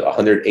journal and put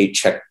 108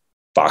 check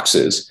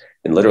boxes.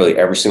 And literally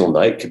every single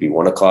night, could be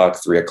 1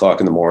 o'clock, 3 o'clock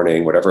in the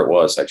morning, whatever it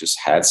was, I just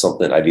had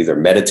something. I'd either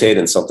meditate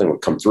and something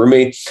would come through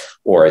me,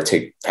 or I'd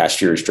take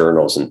past year's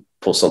journals and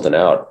pull something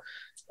out.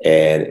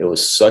 And it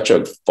was such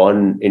a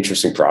fun,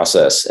 interesting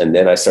process. And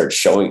then I started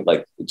showing,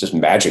 like, just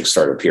magic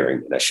started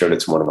appearing. And I showed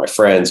it to one of my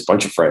friends, a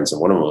bunch of friends. And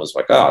one of them was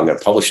like, oh, I'm going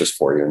to publish this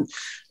for you.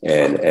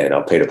 And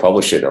I'll pay to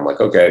publish it. And I'm like,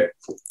 okay.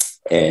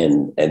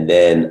 And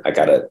then I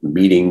got a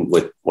meeting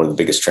with one of the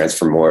biggest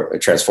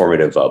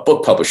transformative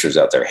book publishers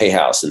out there, Hay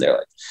House. And they're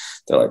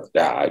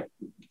like,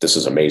 this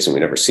is amazing.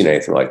 We've never seen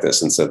anything like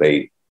this. And so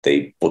they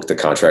booked a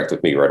contract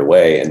with me right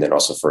away. And then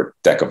also for a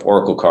deck of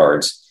Oracle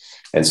cards.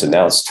 And so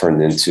now it's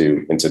turned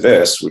into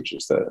this, which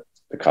is the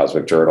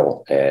Cosmic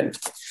Journal. And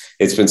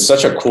it's been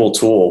such a cool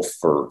tool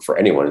for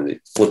anyone. And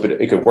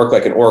it could work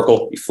like an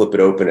Oracle. You flip it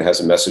open, it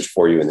has a message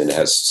for you, and then it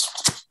has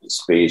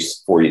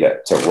space for you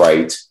to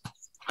write.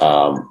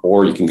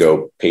 Or you can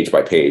go page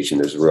by page,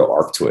 and there's a real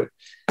arc to it.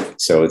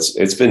 So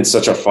it's been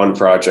such a fun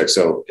project.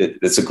 So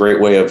it's a great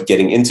way of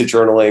getting into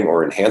journaling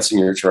or enhancing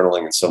your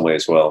journaling in some way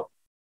as well.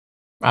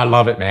 I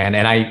love it, man.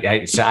 And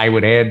I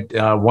would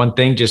add one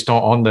thing just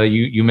on the,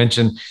 you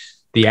mentioned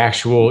the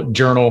actual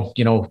journal,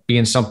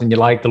 being something you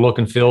like to look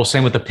and feel.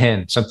 Same with the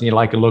pen, something you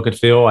like to look and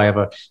feel. I have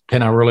a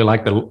pen I really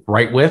like to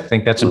write with. I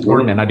think that's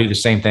important. And I do the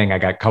same thing. I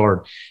got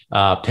colored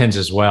pens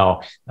as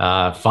well.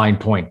 Fine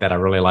point that I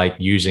really like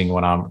using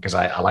because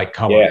I like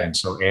color and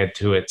so add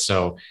to it.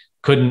 So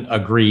couldn't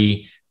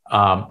agree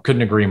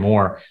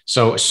more.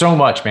 So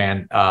much,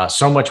 man.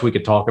 So much we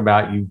could talk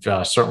about. You've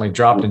certainly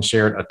dropped and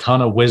shared a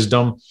ton of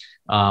wisdom.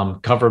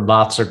 Covered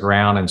lots of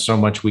ground, and so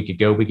much we could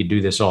go. We could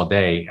do this all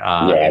day.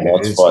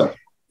 It's fun.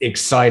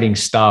 Exciting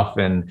stuff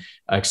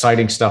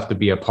to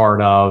be a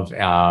part of,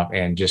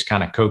 and just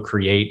kind of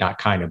co-create,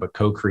 but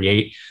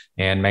co-create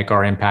and make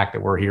our impact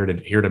that we're here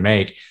to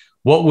make.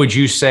 What would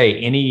you say?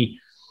 Any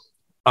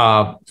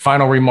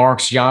final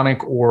remarks,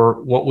 Yanik,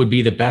 or what would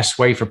be the best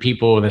way for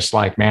people that's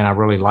like, man, I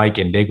really like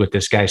and dig what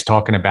this guy's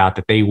talking about,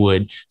 that they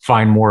would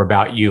find more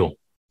about you?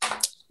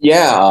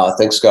 Yeah,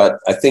 thanks, Scott.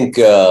 I think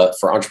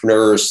for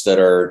entrepreneurs that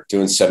are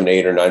doing 7,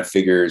 8, or 9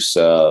 figures,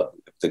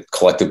 the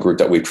collective group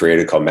that we've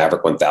created called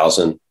Maverick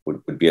 1000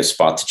 would be a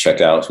spot to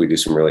check out. We do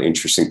some really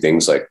interesting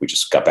things. Like, we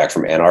just got back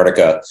from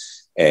Antarctica,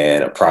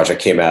 and a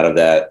project came out of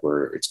that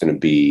where it's going to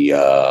be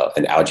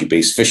an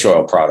algae-based fish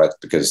oil product,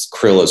 because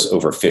krill is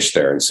overfished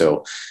there. And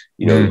so,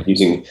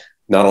 using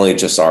not only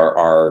just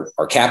our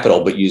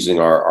capital, but using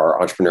our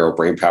entrepreneurial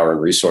brain power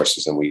and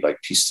resources. And we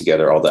piece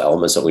together all the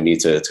elements that we need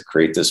to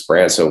create this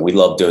brand. So we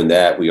love doing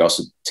that. We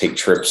also take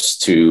trips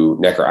to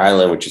Necker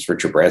Island, which is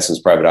Richard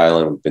Branson's private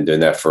island. We've been doing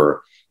that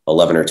for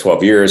 11 or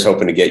 12 years,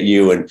 hoping to get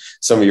you and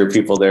some of your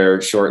people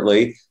there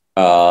shortly.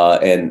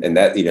 And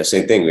that,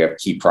 same thing, we have a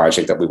key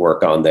project that we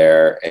work on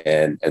there.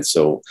 And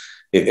so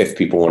if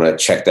people want to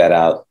check that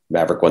out,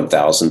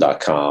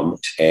 maverick1000.com.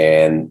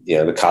 And,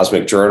 the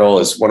Cosmic Journal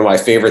is one of my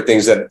favorite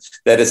things that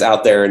is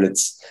out there. And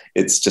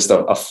it's just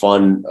a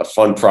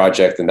fun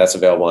project, and that's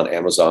available on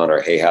Amazon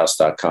or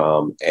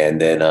hayhouse.com.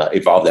 And then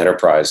Evolved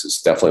Enterprise is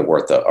definitely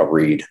worth a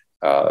read.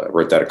 I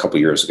wrote that a couple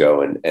of years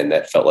ago, and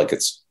that felt like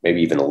it's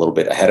maybe even a little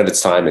bit ahead of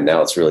its time. And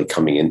now it's really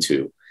coming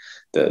into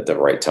the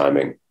right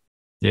timing.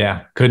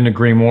 Yeah, couldn't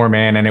agree more,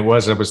 man. And I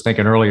was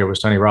thinking earlier, it was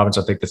Tony Robbins,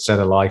 I think, that said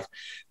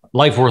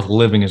life worth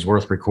living is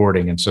worth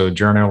recording. And so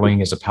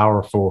journaling is a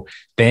powerful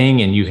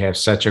thing. And you have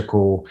such a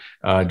cool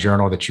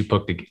journal that you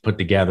put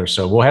together.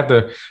 So we'll have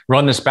to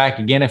run this back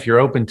again if you're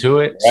open to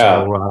it.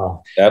 Yeah,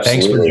 so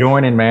thanks for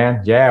joining,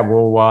 man. Yeah,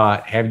 we'll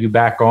have you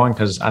back on,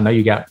 because I know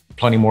you got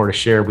plenty more to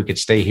share. We could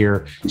stay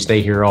here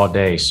all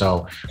day.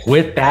 So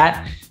with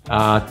that,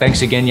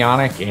 thanks again,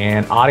 Yanik,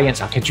 and audience.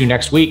 I'll catch you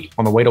next week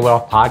on the Way to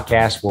Wealth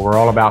podcast, where we're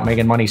all about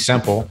making money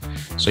simple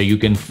so you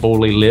can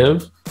fully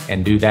live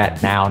and do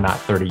that now, not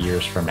 30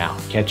 years from now.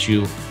 Catch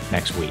you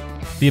next week.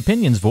 The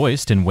opinions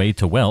voiced in Way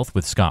to Wealth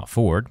with Scott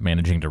Ford,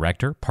 Managing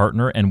Director,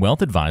 Partner, and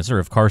Wealth Advisor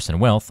of Carson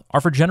Wealth, are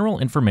for general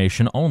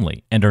information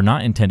only and are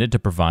not intended to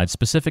provide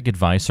specific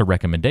advice or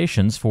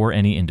recommendations for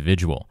any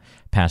individual.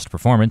 Past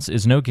performance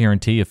is no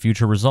guarantee of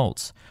future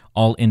results.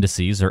 All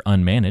indices are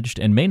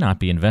unmanaged and may not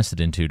be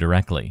invested into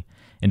directly.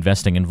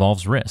 Investing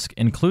involves risk,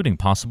 including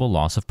possible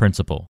loss of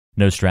principal.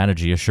 No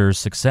strategy assures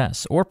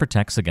success or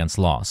protects against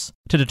loss.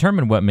 To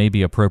determine what may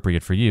be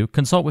appropriate for you,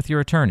 consult with your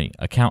attorney,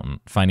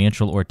 accountant,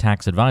 financial or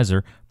tax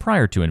advisor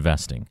prior to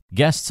investing.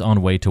 Guests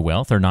on Way to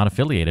Wealth are not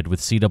affiliated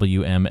with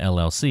CWM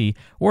LLC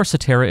or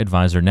Cetera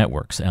Advisor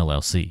Networks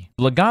LLC.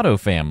 Legato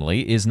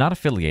Family is not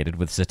affiliated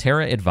with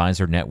Cetera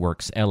Advisor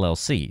Networks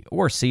LLC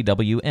or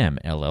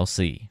CWM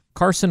LLC.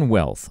 Carson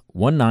Wealth,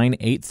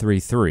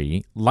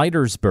 19833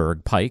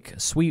 Leitersburg Pike,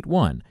 Suite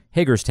 1,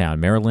 Hagerstown,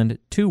 Maryland,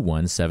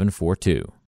 21742.